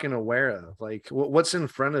fucking aware of? Like what's in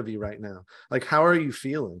front of you right now? Like, how are you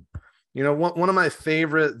feeling? One of my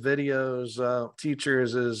favorite videos,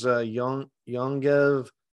 teachers is Yongev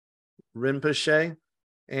Rinpoche.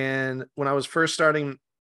 And when I was first starting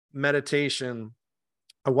meditation,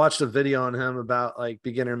 I watched a video on him about like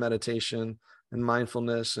beginner meditation and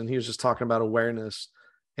mindfulness. And he was just talking about awareness.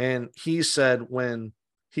 And he said when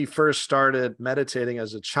he first started meditating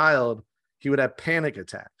as a child, he would have panic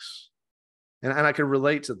attacks. And I could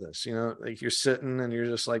relate to this, like you're sitting and you're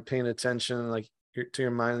just like paying attention, like to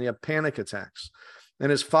your mind, and you have panic attacks. And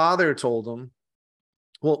his father told him,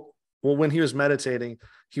 well, when he was meditating,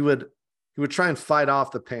 he would try and fight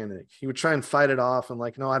off the panic. He would try and fight it off and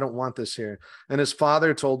like, no, I don't want this here. And his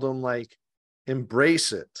father told him like,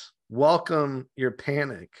 embrace it, welcome your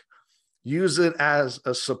panic, use it as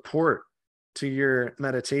a support to your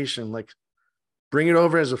meditation, like bring it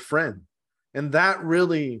over as a friend. And that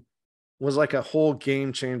really was like a whole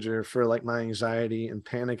game changer for like my anxiety and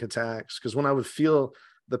panic attacks. Because when I would feel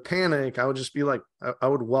the panic, I would just be like, I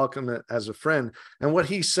would welcome it as a friend. And what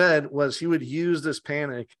he said was he would use this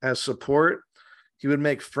panic as support. He would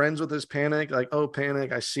make friends with his panic, like, oh,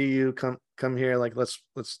 panic, I see you, come here, like let's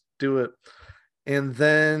do it. And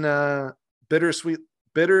then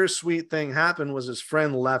bittersweet thing happened was his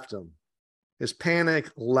friend left him. His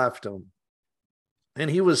panic left him. And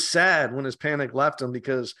he was sad when his panic left him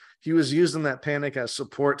because he was using that panic as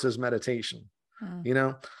support to his meditation.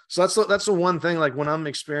 So that's the one thing, like when I'm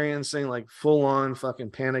experiencing like full on fucking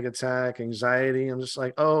panic attack, anxiety, I'm just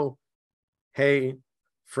like, oh, hey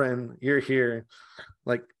friend, you're here.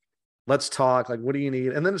 Like, let's talk. Like, what do you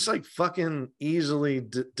need? And then it's like fucking easily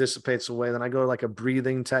dissipates away. Then I go like a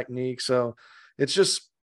breathing technique. So it's just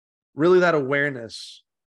really that awareness.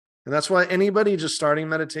 And that's why anybody just starting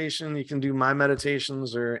meditation, you can do my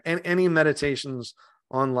meditations or any meditations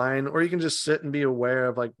online, or you can just sit and be aware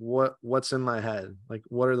of like what's in my head, like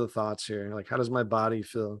what are the thoughts here, like how does my body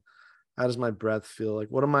feel, how does my breath feel? Like,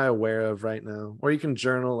 what am I aware of right now? Or you can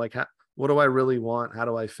journal, like, what do I really want? How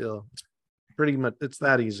do I feel? It's pretty much, it's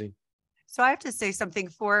that easy. So I have to say something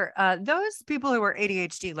for those people who are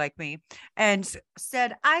ADHD like me and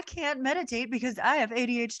said, I can't meditate because I have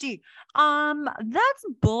ADHD. That's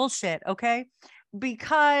bullshit. Okay.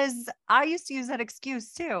 Because I used to use that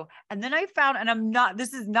excuse too. And then I found, and I'm not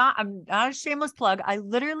a shameless plug. I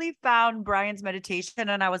literally found Bryan's meditation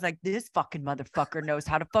and I was like, this fucking motherfucker knows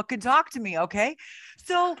how to fucking talk to me. Okay.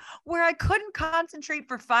 So where I couldn't concentrate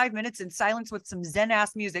for 5 minutes in silence with some Zen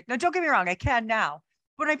ass music. No, don't get me wrong. I can now.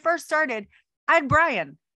 When I first started, I had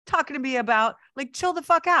Bryan talking to me about like, chill the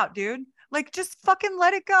fuck out, dude. Like, just fucking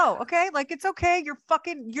let it go. Okay. Like, it's okay.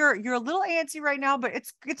 You're a little antsy right now, but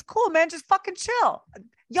it's cool, man. Just fucking chill.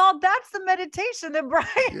 Y'all, that's the meditation that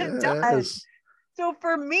Bryan does. So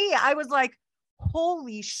for me, I was like,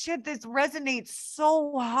 holy shit, this resonates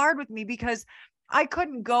so hard with me because I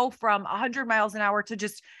couldn't go from 100 miles an hour to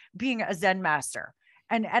just being a Zen master.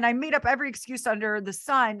 And I made up every excuse under the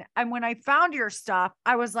sun. And when I found your stuff,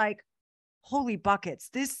 I was like, holy buckets,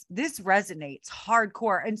 this resonates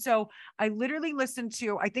hardcore. And so I literally listened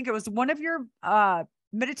to, I think it was one of your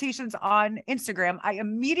meditations on Instagram. I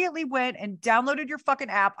immediately went and downloaded your fucking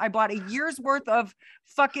app. I bought a year's worth of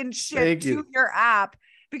fucking shit to your app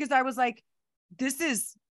because I was like, this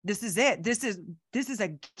is it. This is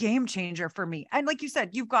a game changer for me. And like you said,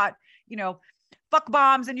 you've got, fuck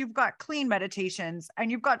bombs and you've got clean meditations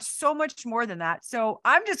and you've got so much more than that. So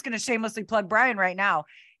I'm just going to shamelessly plug Bryan right now.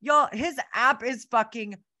 Y'all, his app is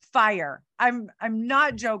fucking fire. I'm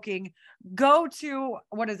not joking. Go to,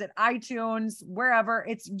 what is it? iTunes, wherever.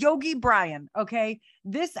 It's Yogi Bryan. Okay.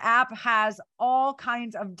 This app has all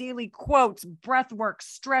kinds of daily quotes, breath work,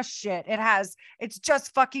 stress shit. It's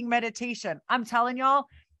just fucking meditation. I'm telling y'all,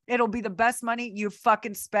 it'll be the best money you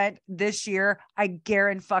fucking spent this year. I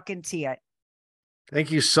guarantee it. Thank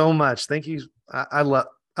you so much. Thank you. I love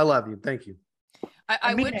you. Thank you.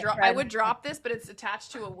 I would drop this, but it's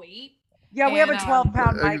attached to a weight. Yeah, we have a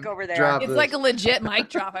 12-pound mic over there. It's like a legit mic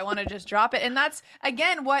drop. I want to just drop it. And that's,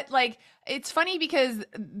 again, it's funny because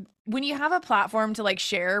when you have a platform to like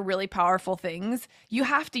share really powerful things, you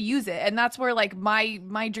have to use it. And that's where like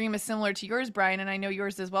my dream is similar to yours, Bryan, and I know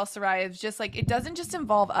yours as well, Sarai. It's just like, it doesn't just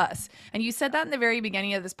involve us. And you said that in the very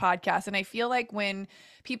beginning of this podcast. And I feel like when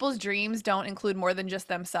people's dreams don't include more than just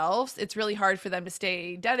themselves, it's really hard for them to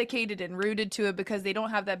stay dedicated and rooted to it because they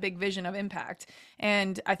don't have that big vision of impact.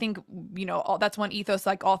 And I think, that's one ethos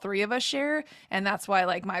like all three of us share. And that's why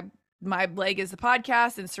like my leg is the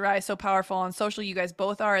podcast and Sarai is so powerful on social. You guys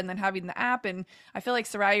both are. And then having the app. And I feel like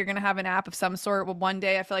Sarai, you're going to have an app of some sort. Well, one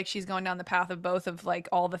day I feel like she's going down the path of both of like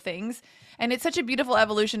all the things. And it's such a beautiful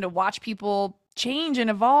evolution to watch people change and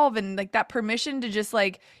evolve, and like that permission to just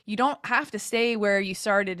like, you don't have to stay where you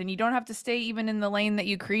started and you don't have to stay even in the lane that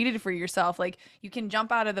you created for yourself. Like you can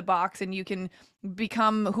jump out of the box and you can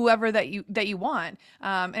become whoever that you want.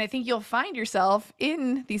 And I think you'll find yourself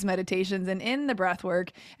in these meditations and in the breath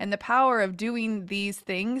work and the power of doing these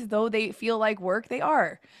things, though they feel like work, they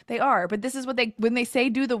are, but this is what when they say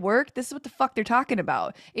do the work, this is what the fuck they're talking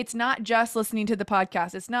about. It's not just listening to the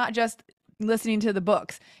podcast. It's not just listening to the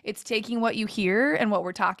books. It's taking what you hear and what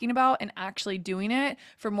we're talking about and actually doing it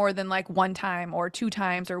for more than like one time or two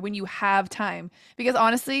times or when you have time. Because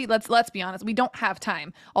honestly, let's be honest, we don't have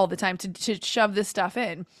time all the time to shove this stuff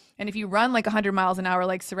in. And if you run like 100 miles an hour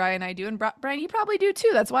like Sarai and I do, and Bryan, you probably do too.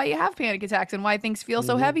 That's why you have panic attacks and why things feel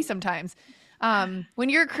so heavy sometimes. When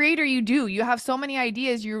you're a creator, you have so many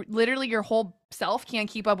ideas. You literally, your whole self can't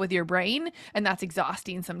keep up with your brain, and that's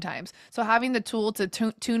exhausting sometimes. So having the tool to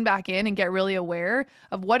tune back in and get really aware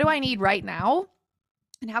of what do I need right now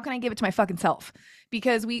and how can I give it to my fucking self?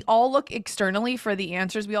 Because we all look externally for the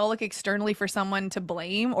answers. We all look externally for someone to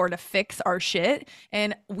blame or to fix our shit.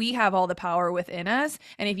 And we have all the power within us.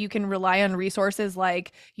 And if you can rely on resources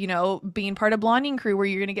like, being part of Blonding Crew, where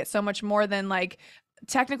you're going to get so much more than like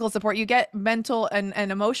technical support, you get mental and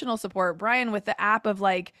emotional support. Bryan, with the app of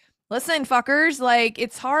like, listen, fuckers, like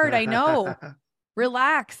it's hard. I know.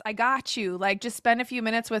 Relax. I got you. Like just spend a few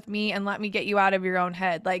minutes with me and let me get you out of your own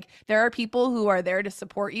head. Like there are people who are there to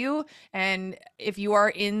support you. And if you are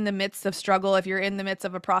in the midst of struggle, if you're in the midst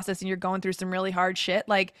of a process and you're going through some really hard shit,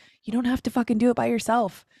 like you don't have to fucking do it by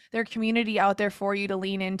yourself. There's community out there for you to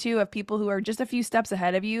lean into of people who are just a few steps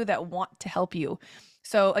ahead of you that want to help you.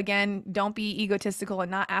 So again, don't be egotistical and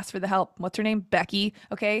not ask for the help. What's her name? Becky.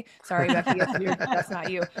 Okay. Sorry, Becky. That's not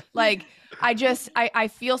you. Like, I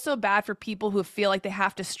feel so bad for people who feel like they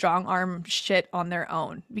have to strong arm shit on their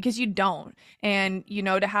own, because you don't. And,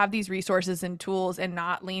 to have these resources and tools and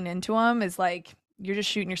not lean into them is like, you're just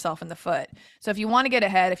shooting yourself in the foot. So if you want to get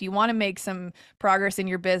ahead, if you want to make some progress in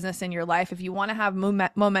your business, in your life, if you want to have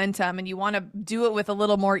momentum and you want to do it with a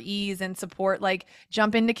little more ease and support, like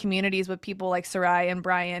jump into communities with people like Sarai and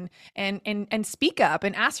Bryan, and speak up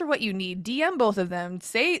and ask for what you need. DM both of them.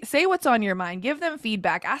 Say what's on your mind. Give them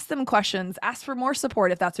feedback. Ask them questions. Ask for more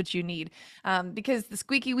support if that's what you need. Because the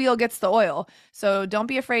squeaky wheel gets the oil. So don't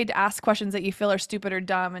be afraid to ask questions that you feel are stupid or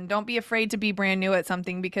dumb, and don't be afraid to be brand new at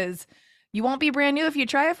something, because you won't be brand new if you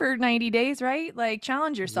try it for 90 days, right? Like,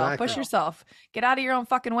 challenge yourself, push yourself, get out of your own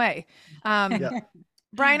fucking way.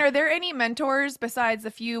 Bryan, are there any mentors besides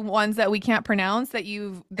the few ones that we can't pronounce that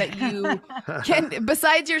you can,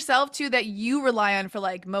 besides yourself too, that you rely on for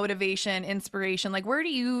like motivation, inspiration? Like, where do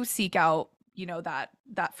you seek out,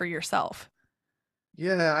 that for yourself?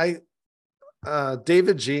 Yeah,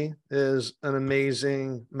 David G is an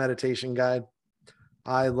amazing meditation guide.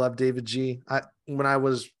 I love David G. When I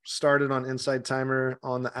was started on Inside Timer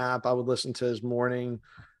on the app, I would listen to his morning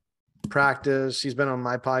practice. He's been on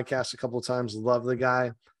my podcast a couple of times. Love the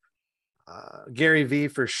guy. Gary V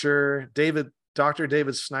for sure. Dr.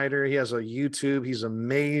 David Snyder. He has a YouTube. He's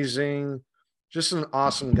amazing. Just an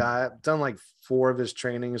awesome guy. I've done like 4 of his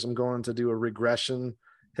trainings. I'm going to do a regression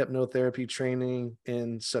hypnotherapy training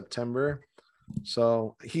in September.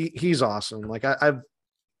 So he's awesome. Like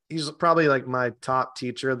he's probably like my top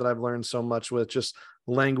teacher that I've learned so much with, just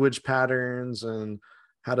language patterns and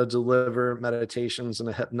how to deliver meditations in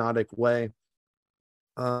a hypnotic way.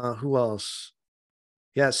 Who else?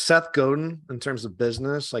 Yeah, Seth Godin in terms of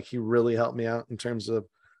business. Like, he really helped me out in terms of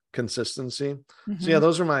consistency. So yeah,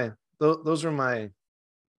 those are my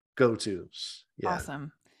go-tos. Yeah.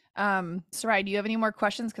 Awesome. Sarai, do you have any more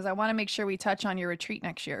questions? Because I want to make sure we touch on your retreat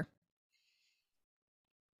next year.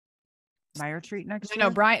 My retreat next year? No,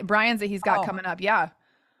 Bryan's that he's got coming up. Yeah.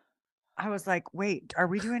 I was like, wait, are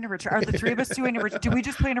we doing a retreat? Are the 3 of us doing a retreat? Do we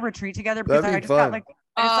just plan a retreat together? Because That'd I be just fun. got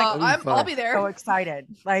like, I'll be there. So excited.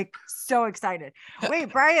 Like, so excited.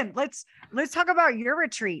 Wait, Bryan, let's talk about your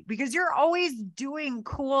retreat, because you're always doing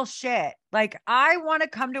cool shit. Like, I want to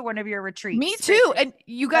come to one of your retreats. Me too. And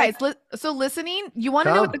you guys, so listening, you want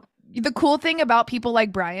to know what the cool thing about people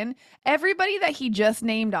like Bryan? Everybody that he just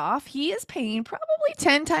named off, he is paying probably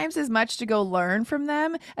 10 times as much to go learn from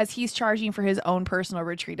them as he's charging for his own personal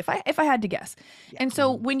retreat, if I had to guess. Yeah. And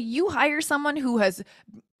so when you hire someone who has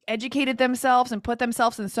educated themselves and put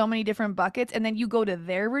themselves in so many different buckets, and then you go to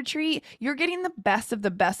their retreat, you're getting the best of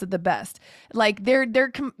the best of the best. Like, they're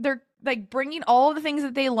like bringing all the things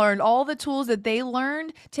that they learned, all the tools that they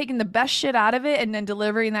learned, taking the best shit out of it, and then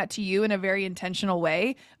delivering that to you in a very intentional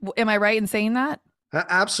way. Am I right in saying that?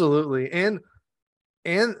 Absolutely. And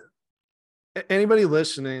anybody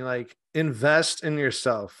listening, like, invest in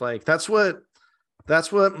yourself. Like, that's what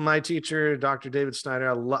my teacher, Dr. David Snyder,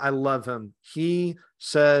 I love him. He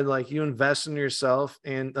said, like, you invest in yourself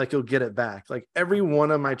and like, you'll get it back. Like, every one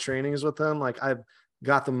of my trainings with him, like, I've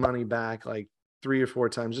got the money back like 3 or 4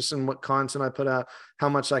 times, just in what content I put out, how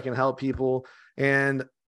much I can help people. And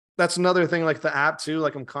that's another thing, like the app too,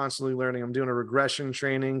 like, I'm constantly learning. I'm doing a regression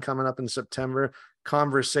training coming up in September,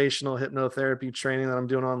 conversational hypnotherapy training that I'm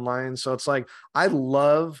doing online. So it's like, I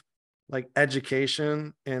love like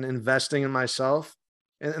education and investing in myself.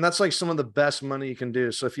 And that's like some of the best money you can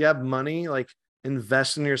do. So if you have money, like,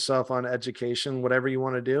 invest in yourself on education, whatever you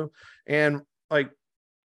want to do. And like,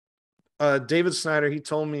 David Snyder, he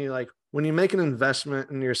told me, like, when you make an investment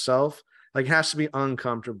in yourself, like, it has to be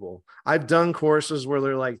uncomfortable. I've done courses where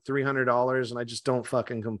they're like $300 and I just don't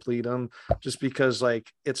fucking complete them, just because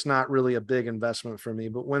like, it's not really a big investment for me.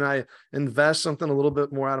 But when I invest something a little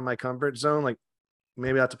bit more out of my comfort zone, like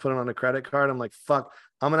maybe I have to put it on a credit card, I'm like, fuck,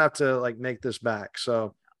 I'm gonna have to like make this back.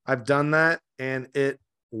 So I've done that and it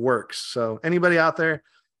works. So anybody out there,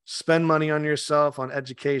 spend money on yourself, on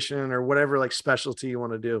education or whatever like specialty you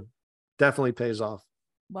want to do. Definitely pays off.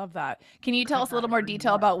 Love that. Can you tell us a little more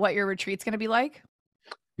detail about what your retreat's going to be like?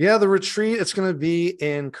 Yeah, the retreat, it's going to be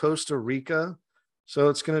in Costa Rica. So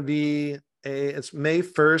it's going to be it's May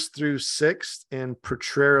 1st through 6th in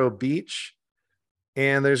Potrero Beach.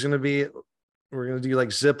 And we're going to do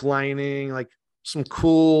like zip lining, like some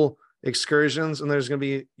cool excursions. And there's going to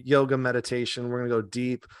be yoga meditation. We're going to go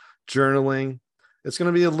deep, journaling. It's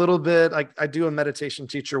going to be a little bit like, I do a meditation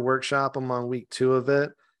teacher workshop. I'm on week 2 of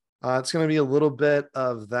it. It's going to be a little bit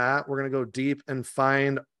of that. We're going to go deep and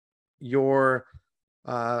find your,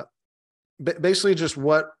 basically just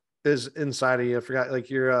what is inside of you. I forgot,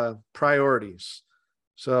 like, your priorities.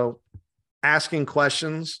 So asking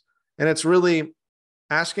questions, and it's really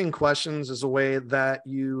asking questions is a way that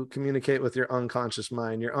you communicate with your unconscious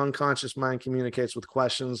mind. Your unconscious mind communicates with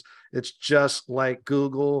questions. It's just like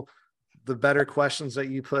Google. the better questions that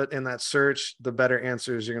you put in that search, the better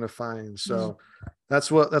answers you're going to find. So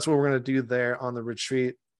that's what we're going to do there on the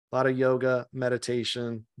retreat. A lot of yoga,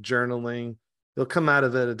 meditation, journaling. You'll come out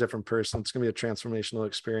of it a different person. It's going to be a transformational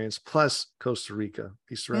experience. Plus Costa Rica,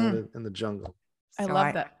 be surrounded in the jungle. I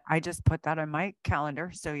love that. I just put that on my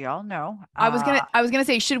calendar, so y'all know. I was gonna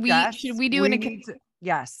say, should we do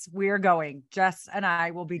yes, we are going. Jess and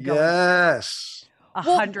I will be going. Yes.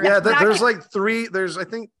 100. Yeah, there's like I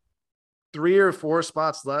think 3 or 4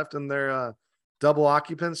 spots left, and they're double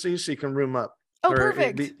occupancy, so you can room up. Oh,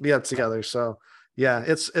 perfect. Be up together. So yeah,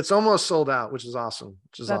 it's almost sold out, which is awesome.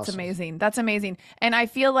 That's amazing. That's amazing. And I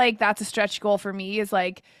feel like that's a stretch goal for me, is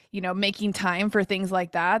like, making time for things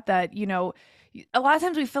like that, a lot of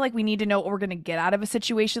times we feel like we need to know what we're going to get out of a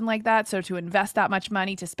situation like that. So to invest that much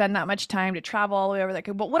money, to spend that much time, to travel all the way over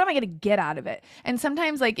there, but what am I going to get out of it? And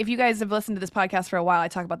sometimes, like, if you guys have listened to this podcast for a while, I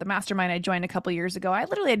talk about the mastermind I joined a couple years ago. I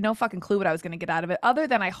literally had no fucking clue what I was going to get out of it, other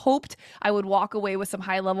than I hoped I would walk away with some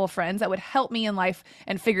high level friends that would help me in life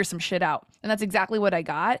and figure some shit out. And that's exactly what I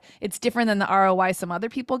got. It's different than the ROI some other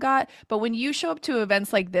people got. But when you show up to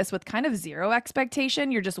events like this with kind of zero expectation,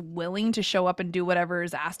 you're just willing to show up and do whatever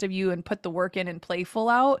is asked of you and put the work in and play full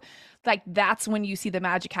out, like, that's when you see the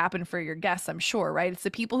magic happen for your guests, I'm sure, right? It's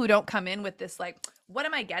the people who don't come in with this, like, what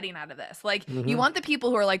am I getting out of this? Like, you want the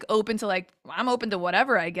people who are like open to, like, I'm open to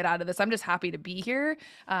whatever I get out of this. I'm just happy to be here.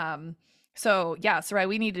 So yeah, Sarai,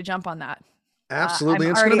 we need to jump on that. Absolutely.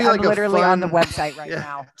 It's going to be like literally on the website right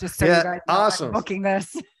now, just so you guys know, awesome. I'm booking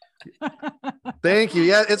this. Thank you.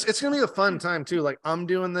 Yeah, it's gonna be a fun time too. Like, I'm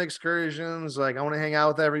doing the excursions. Like, I want to hang out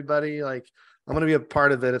with everybody. Like, I'm going to be a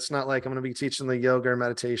part of it. It's not like I'm going to be teaching the yoga or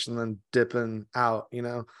meditation and then dipping out,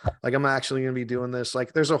 like, I'm actually going to be doing this.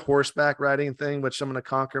 Like, there's a horseback riding thing, which I'm going to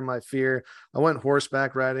conquer my fear. I went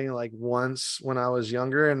horseback riding like once when I was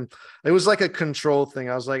younger, and it was like a control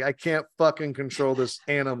thing. I was like, I can't fucking control this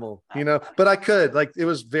animal, but I could. Like, it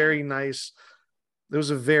was very nice. It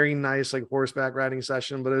was a very nice, like, horseback riding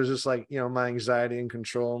session, but it was just like, my anxiety and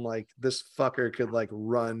control. I'm like, this fucker could, like,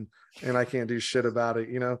 run and I can't do shit about it,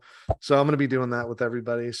 So I'm going to be doing that with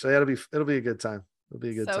everybody. So yeah, it'll be a good time. It'll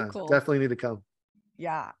be a good time. Cool. Definitely need to come.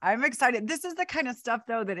 Yeah, I'm excited. This is the kind of stuff,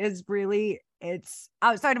 though, that is really, it's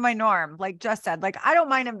outside of my norm. Like Jess said, like, I don't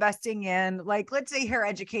mind investing in, like, let's say hair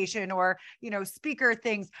education or, speaker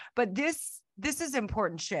things, but this is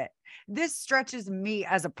important shit. This stretches me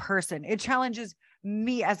as a person. It challenges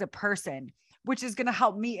me as a person, which is going to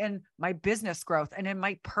help me in my business growth and in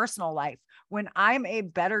my personal life. When I'm a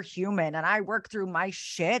better human and I work through my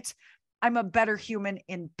shit, I'm a better human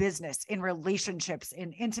in business, in relationships,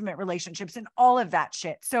 in intimate relationships, and all of that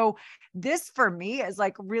shit. So this for me is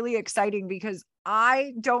like really exciting because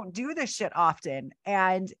I don't do this shit often.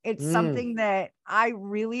 And it's something that I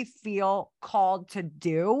really feel called to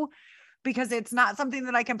do, because it's not something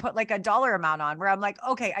that I can put like a dollar amount on, where I'm like,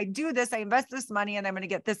 okay, I do this, I invest this money and I'm going to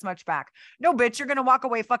get this much back. No, bitch, you're going to walk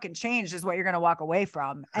away fucking changed is what you're going to walk away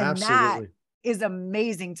from. And Absolutely. That is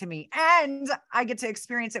amazing to me. And I get to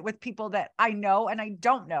experience it with people that I know and I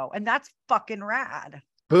don't know. And that's fucking rad.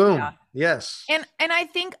 Boom. Yeah. Yes. And I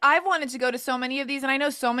think I've wanted to go to so many of these, and I know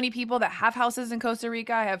so many people that have houses in Costa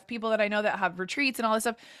Rica. I have people that I know that have retreats and all this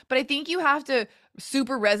stuff, but I think you have to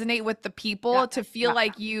super resonate with the people to feel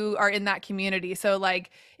like you are in that community. So like,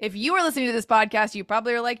 if you are listening to this podcast, you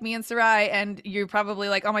probably are like me and Sarai, and you're probably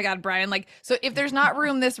like, oh my God, Bryan. Like, so if there's not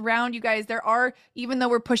room this round, you guys, there are, even though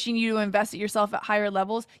we're pushing you to invest at yourself at higher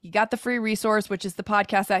levels, you got the free resource, which is the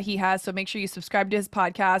podcast that he has. So make sure you subscribe to his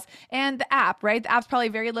podcast and the app, right? The app's probably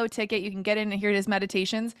very low ticket. You can get in and hear his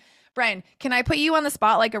meditations. Bryan, can I put you on the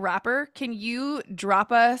spot like a rapper? Can you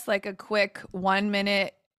drop us like a quick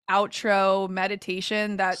 1-minute outro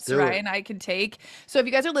meditation that Sarai and I can take? So if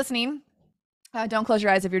you guys are listening, don't close your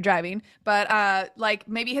eyes if you're driving, but like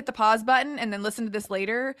maybe hit the pause button and then listen to this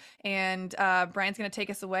later. And Bryan's going to take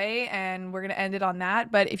us away and we're going to end it on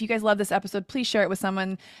that. But if you guys love this episode, please share it with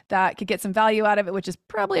someone that could get some value out of it, which is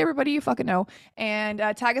probably everybody you fucking know. And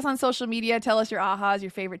tag us on social media. Tell us your ahas,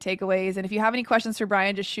 your favorite takeaways. And if you have any questions for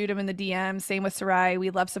Bryan, just shoot them in the DM. Same with Sarai.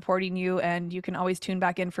 We love supporting you, and you can always tune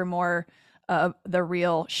back in for more of the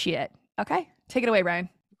real shit. Okay, take it away, Bryan.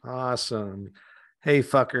 Awesome. Hey,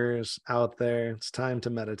 fuckers out there, it's time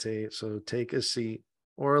to meditate. So take a seat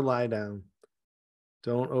or lie down.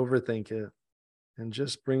 Don't overthink it. And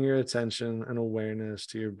just bring your attention and awareness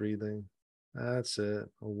to your breathing. That's it.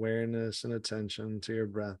 Awareness and attention to your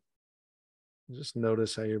breath. Just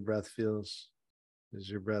notice how your breath feels. Is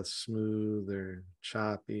your breath smooth or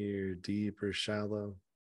choppy or deep or shallow?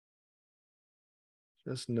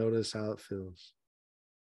 Just notice how it feels.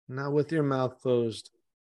 Now with your mouth closed,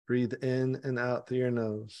 breathe in and out through your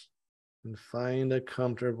nose. and find a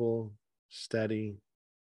comfortable, steady,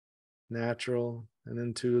 natural, and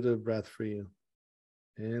intuitive breath for you.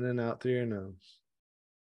 In and out through your nose.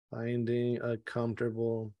 Finding a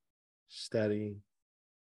comfortable, steady,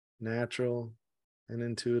 natural, and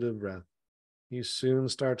intuitive breath. You soon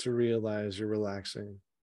start to realize you're relaxing,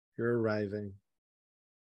 you're arriving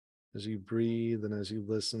as you breathe and as you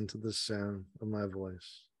listen to the sound of my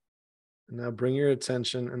voice. And now bring your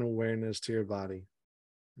attention and awareness to your body.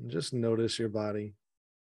 And just notice your body,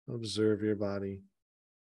 observe your body,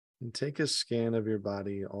 and take a scan of your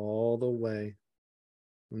body all the way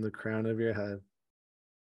from the crown of your head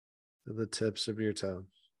to the tips of your toes,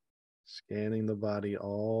 scanning the body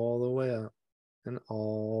all the way up and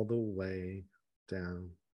all the way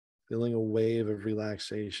down, feeling a wave of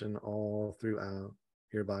relaxation all throughout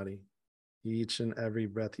your body. Each and every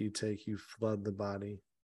breath you take, you flood the body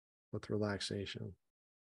with relaxation.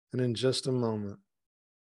 And in just a moment,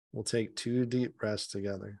 we'll take 2 deep breaths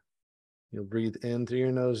together. You'll breathe in through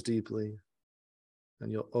your nose deeply,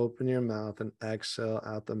 and you'll open your mouth and exhale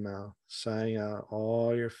out the mouth, sighing out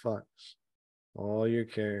all your fucks, all your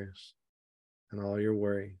cares, and all your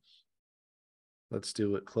worries. Let's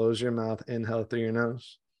do it. Close your mouth, inhale through your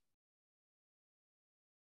nose.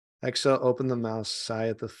 Exhale, open the mouth, sigh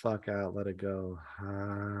it the fuck out, let it go.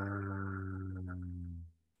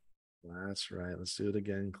 That's right. Let's do it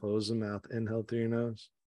again. Close the mouth, inhale through your nose.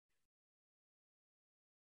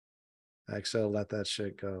 Exhale, let that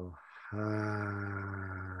shit go. And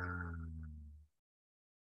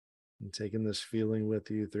taking this feeling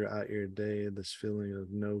with you throughout your day, this feeling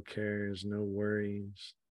of no cares, no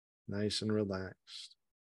worries, nice and relaxed.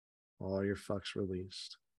 All your fucks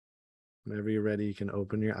released. Whenever you're ready, you can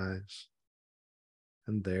open your eyes.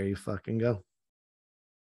 And there you fucking go.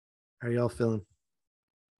 How are y'all feeling?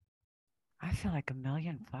 I feel like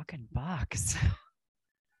 $1,000,000 fucking bucks.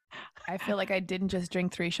 I feel like I didn't just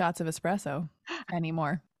drink 3 shots of espresso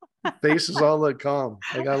anymore. Faces all look calm.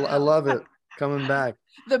 Like I love it. Coming back.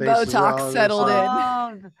 The Faces are Botox all settled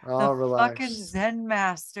in. all relaxed. Fucking Zen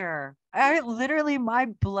master. Literally, my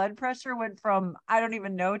blood pressure went from, I don't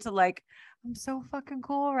even know, to like, I'm so fucking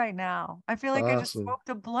cool right now. I feel like I just Awesome. smoked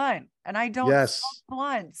a blunt, and I don't smoke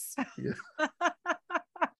blunts. Yeah.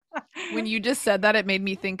 When you just said that, it made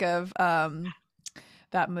me think of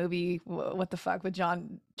that movie, What the Fuck, with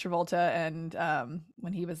John Travolta, and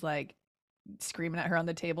when he was like screaming at her on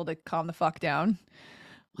the table to calm the fuck down.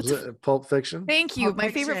 Was it Pulp Fiction? Thank you. Pulp My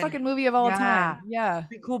favorite Fiction. fucking movie of all time. Yeah. Are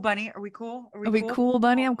we cool, Bunny? Are we cool? Are we cool,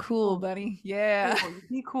 Bunny? I'm cool, Bunny. Yeah. Cool.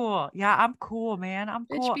 Be cool. Yeah, I'm cool, man. I'm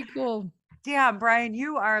cool. Bitch, be cool. Yeah, Bryan,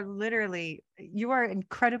 you are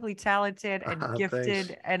incredibly talented and gifted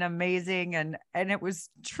Thanks. and amazing. And it was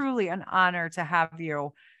truly an honor to have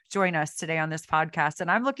you join us today on this podcast.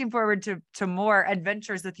 And I'm looking forward to more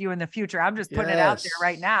adventures with you in the future. I'm just putting it out there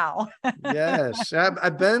right now. Yes.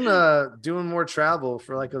 I've been doing more travel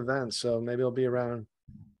for like events. So maybe I'll be around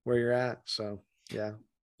where you're at. So yeah.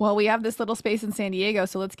 Well, we have this little space in San Diego.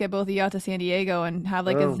 So let's get both of you out to San Diego and have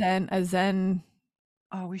like a zen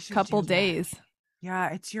we should couple days. Yeah,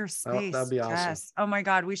 it's your space. That'd be awesome. Yes. Oh my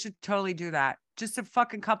God, we should totally do that. Just a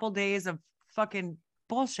fucking couple days of fucking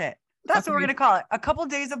bullshit. That's what we're gonna call it. A couple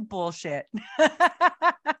days of bullshit.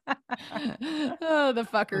 Oh, the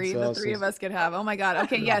fuckery That's the 3 awesome. of us could have. Oh my God.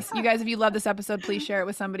 Okay. Yes. You guys, if you love this episode, please share it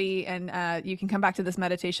with somebody, and you can come back to this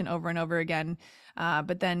meditation over and over again.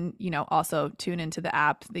 But then, also tune into the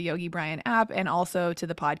app, the Yogi Bryan app, and also to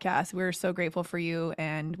the podcast. We're so grateful for you,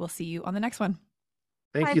 and we'll see you on the next one.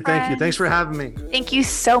 Thank you. Thanks for having me. Thank you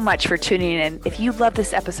so much for tuning in. If you love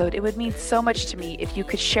this episode, it would mean so much to me if you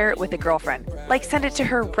could share it with a girlfriend. Like, send it to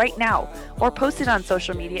her right now, or post it on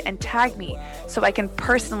social media and tag me so I can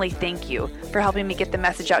personally thank you for helping me get the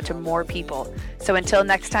message out to more people. So until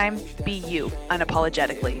next time, be you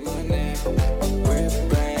unapologetically.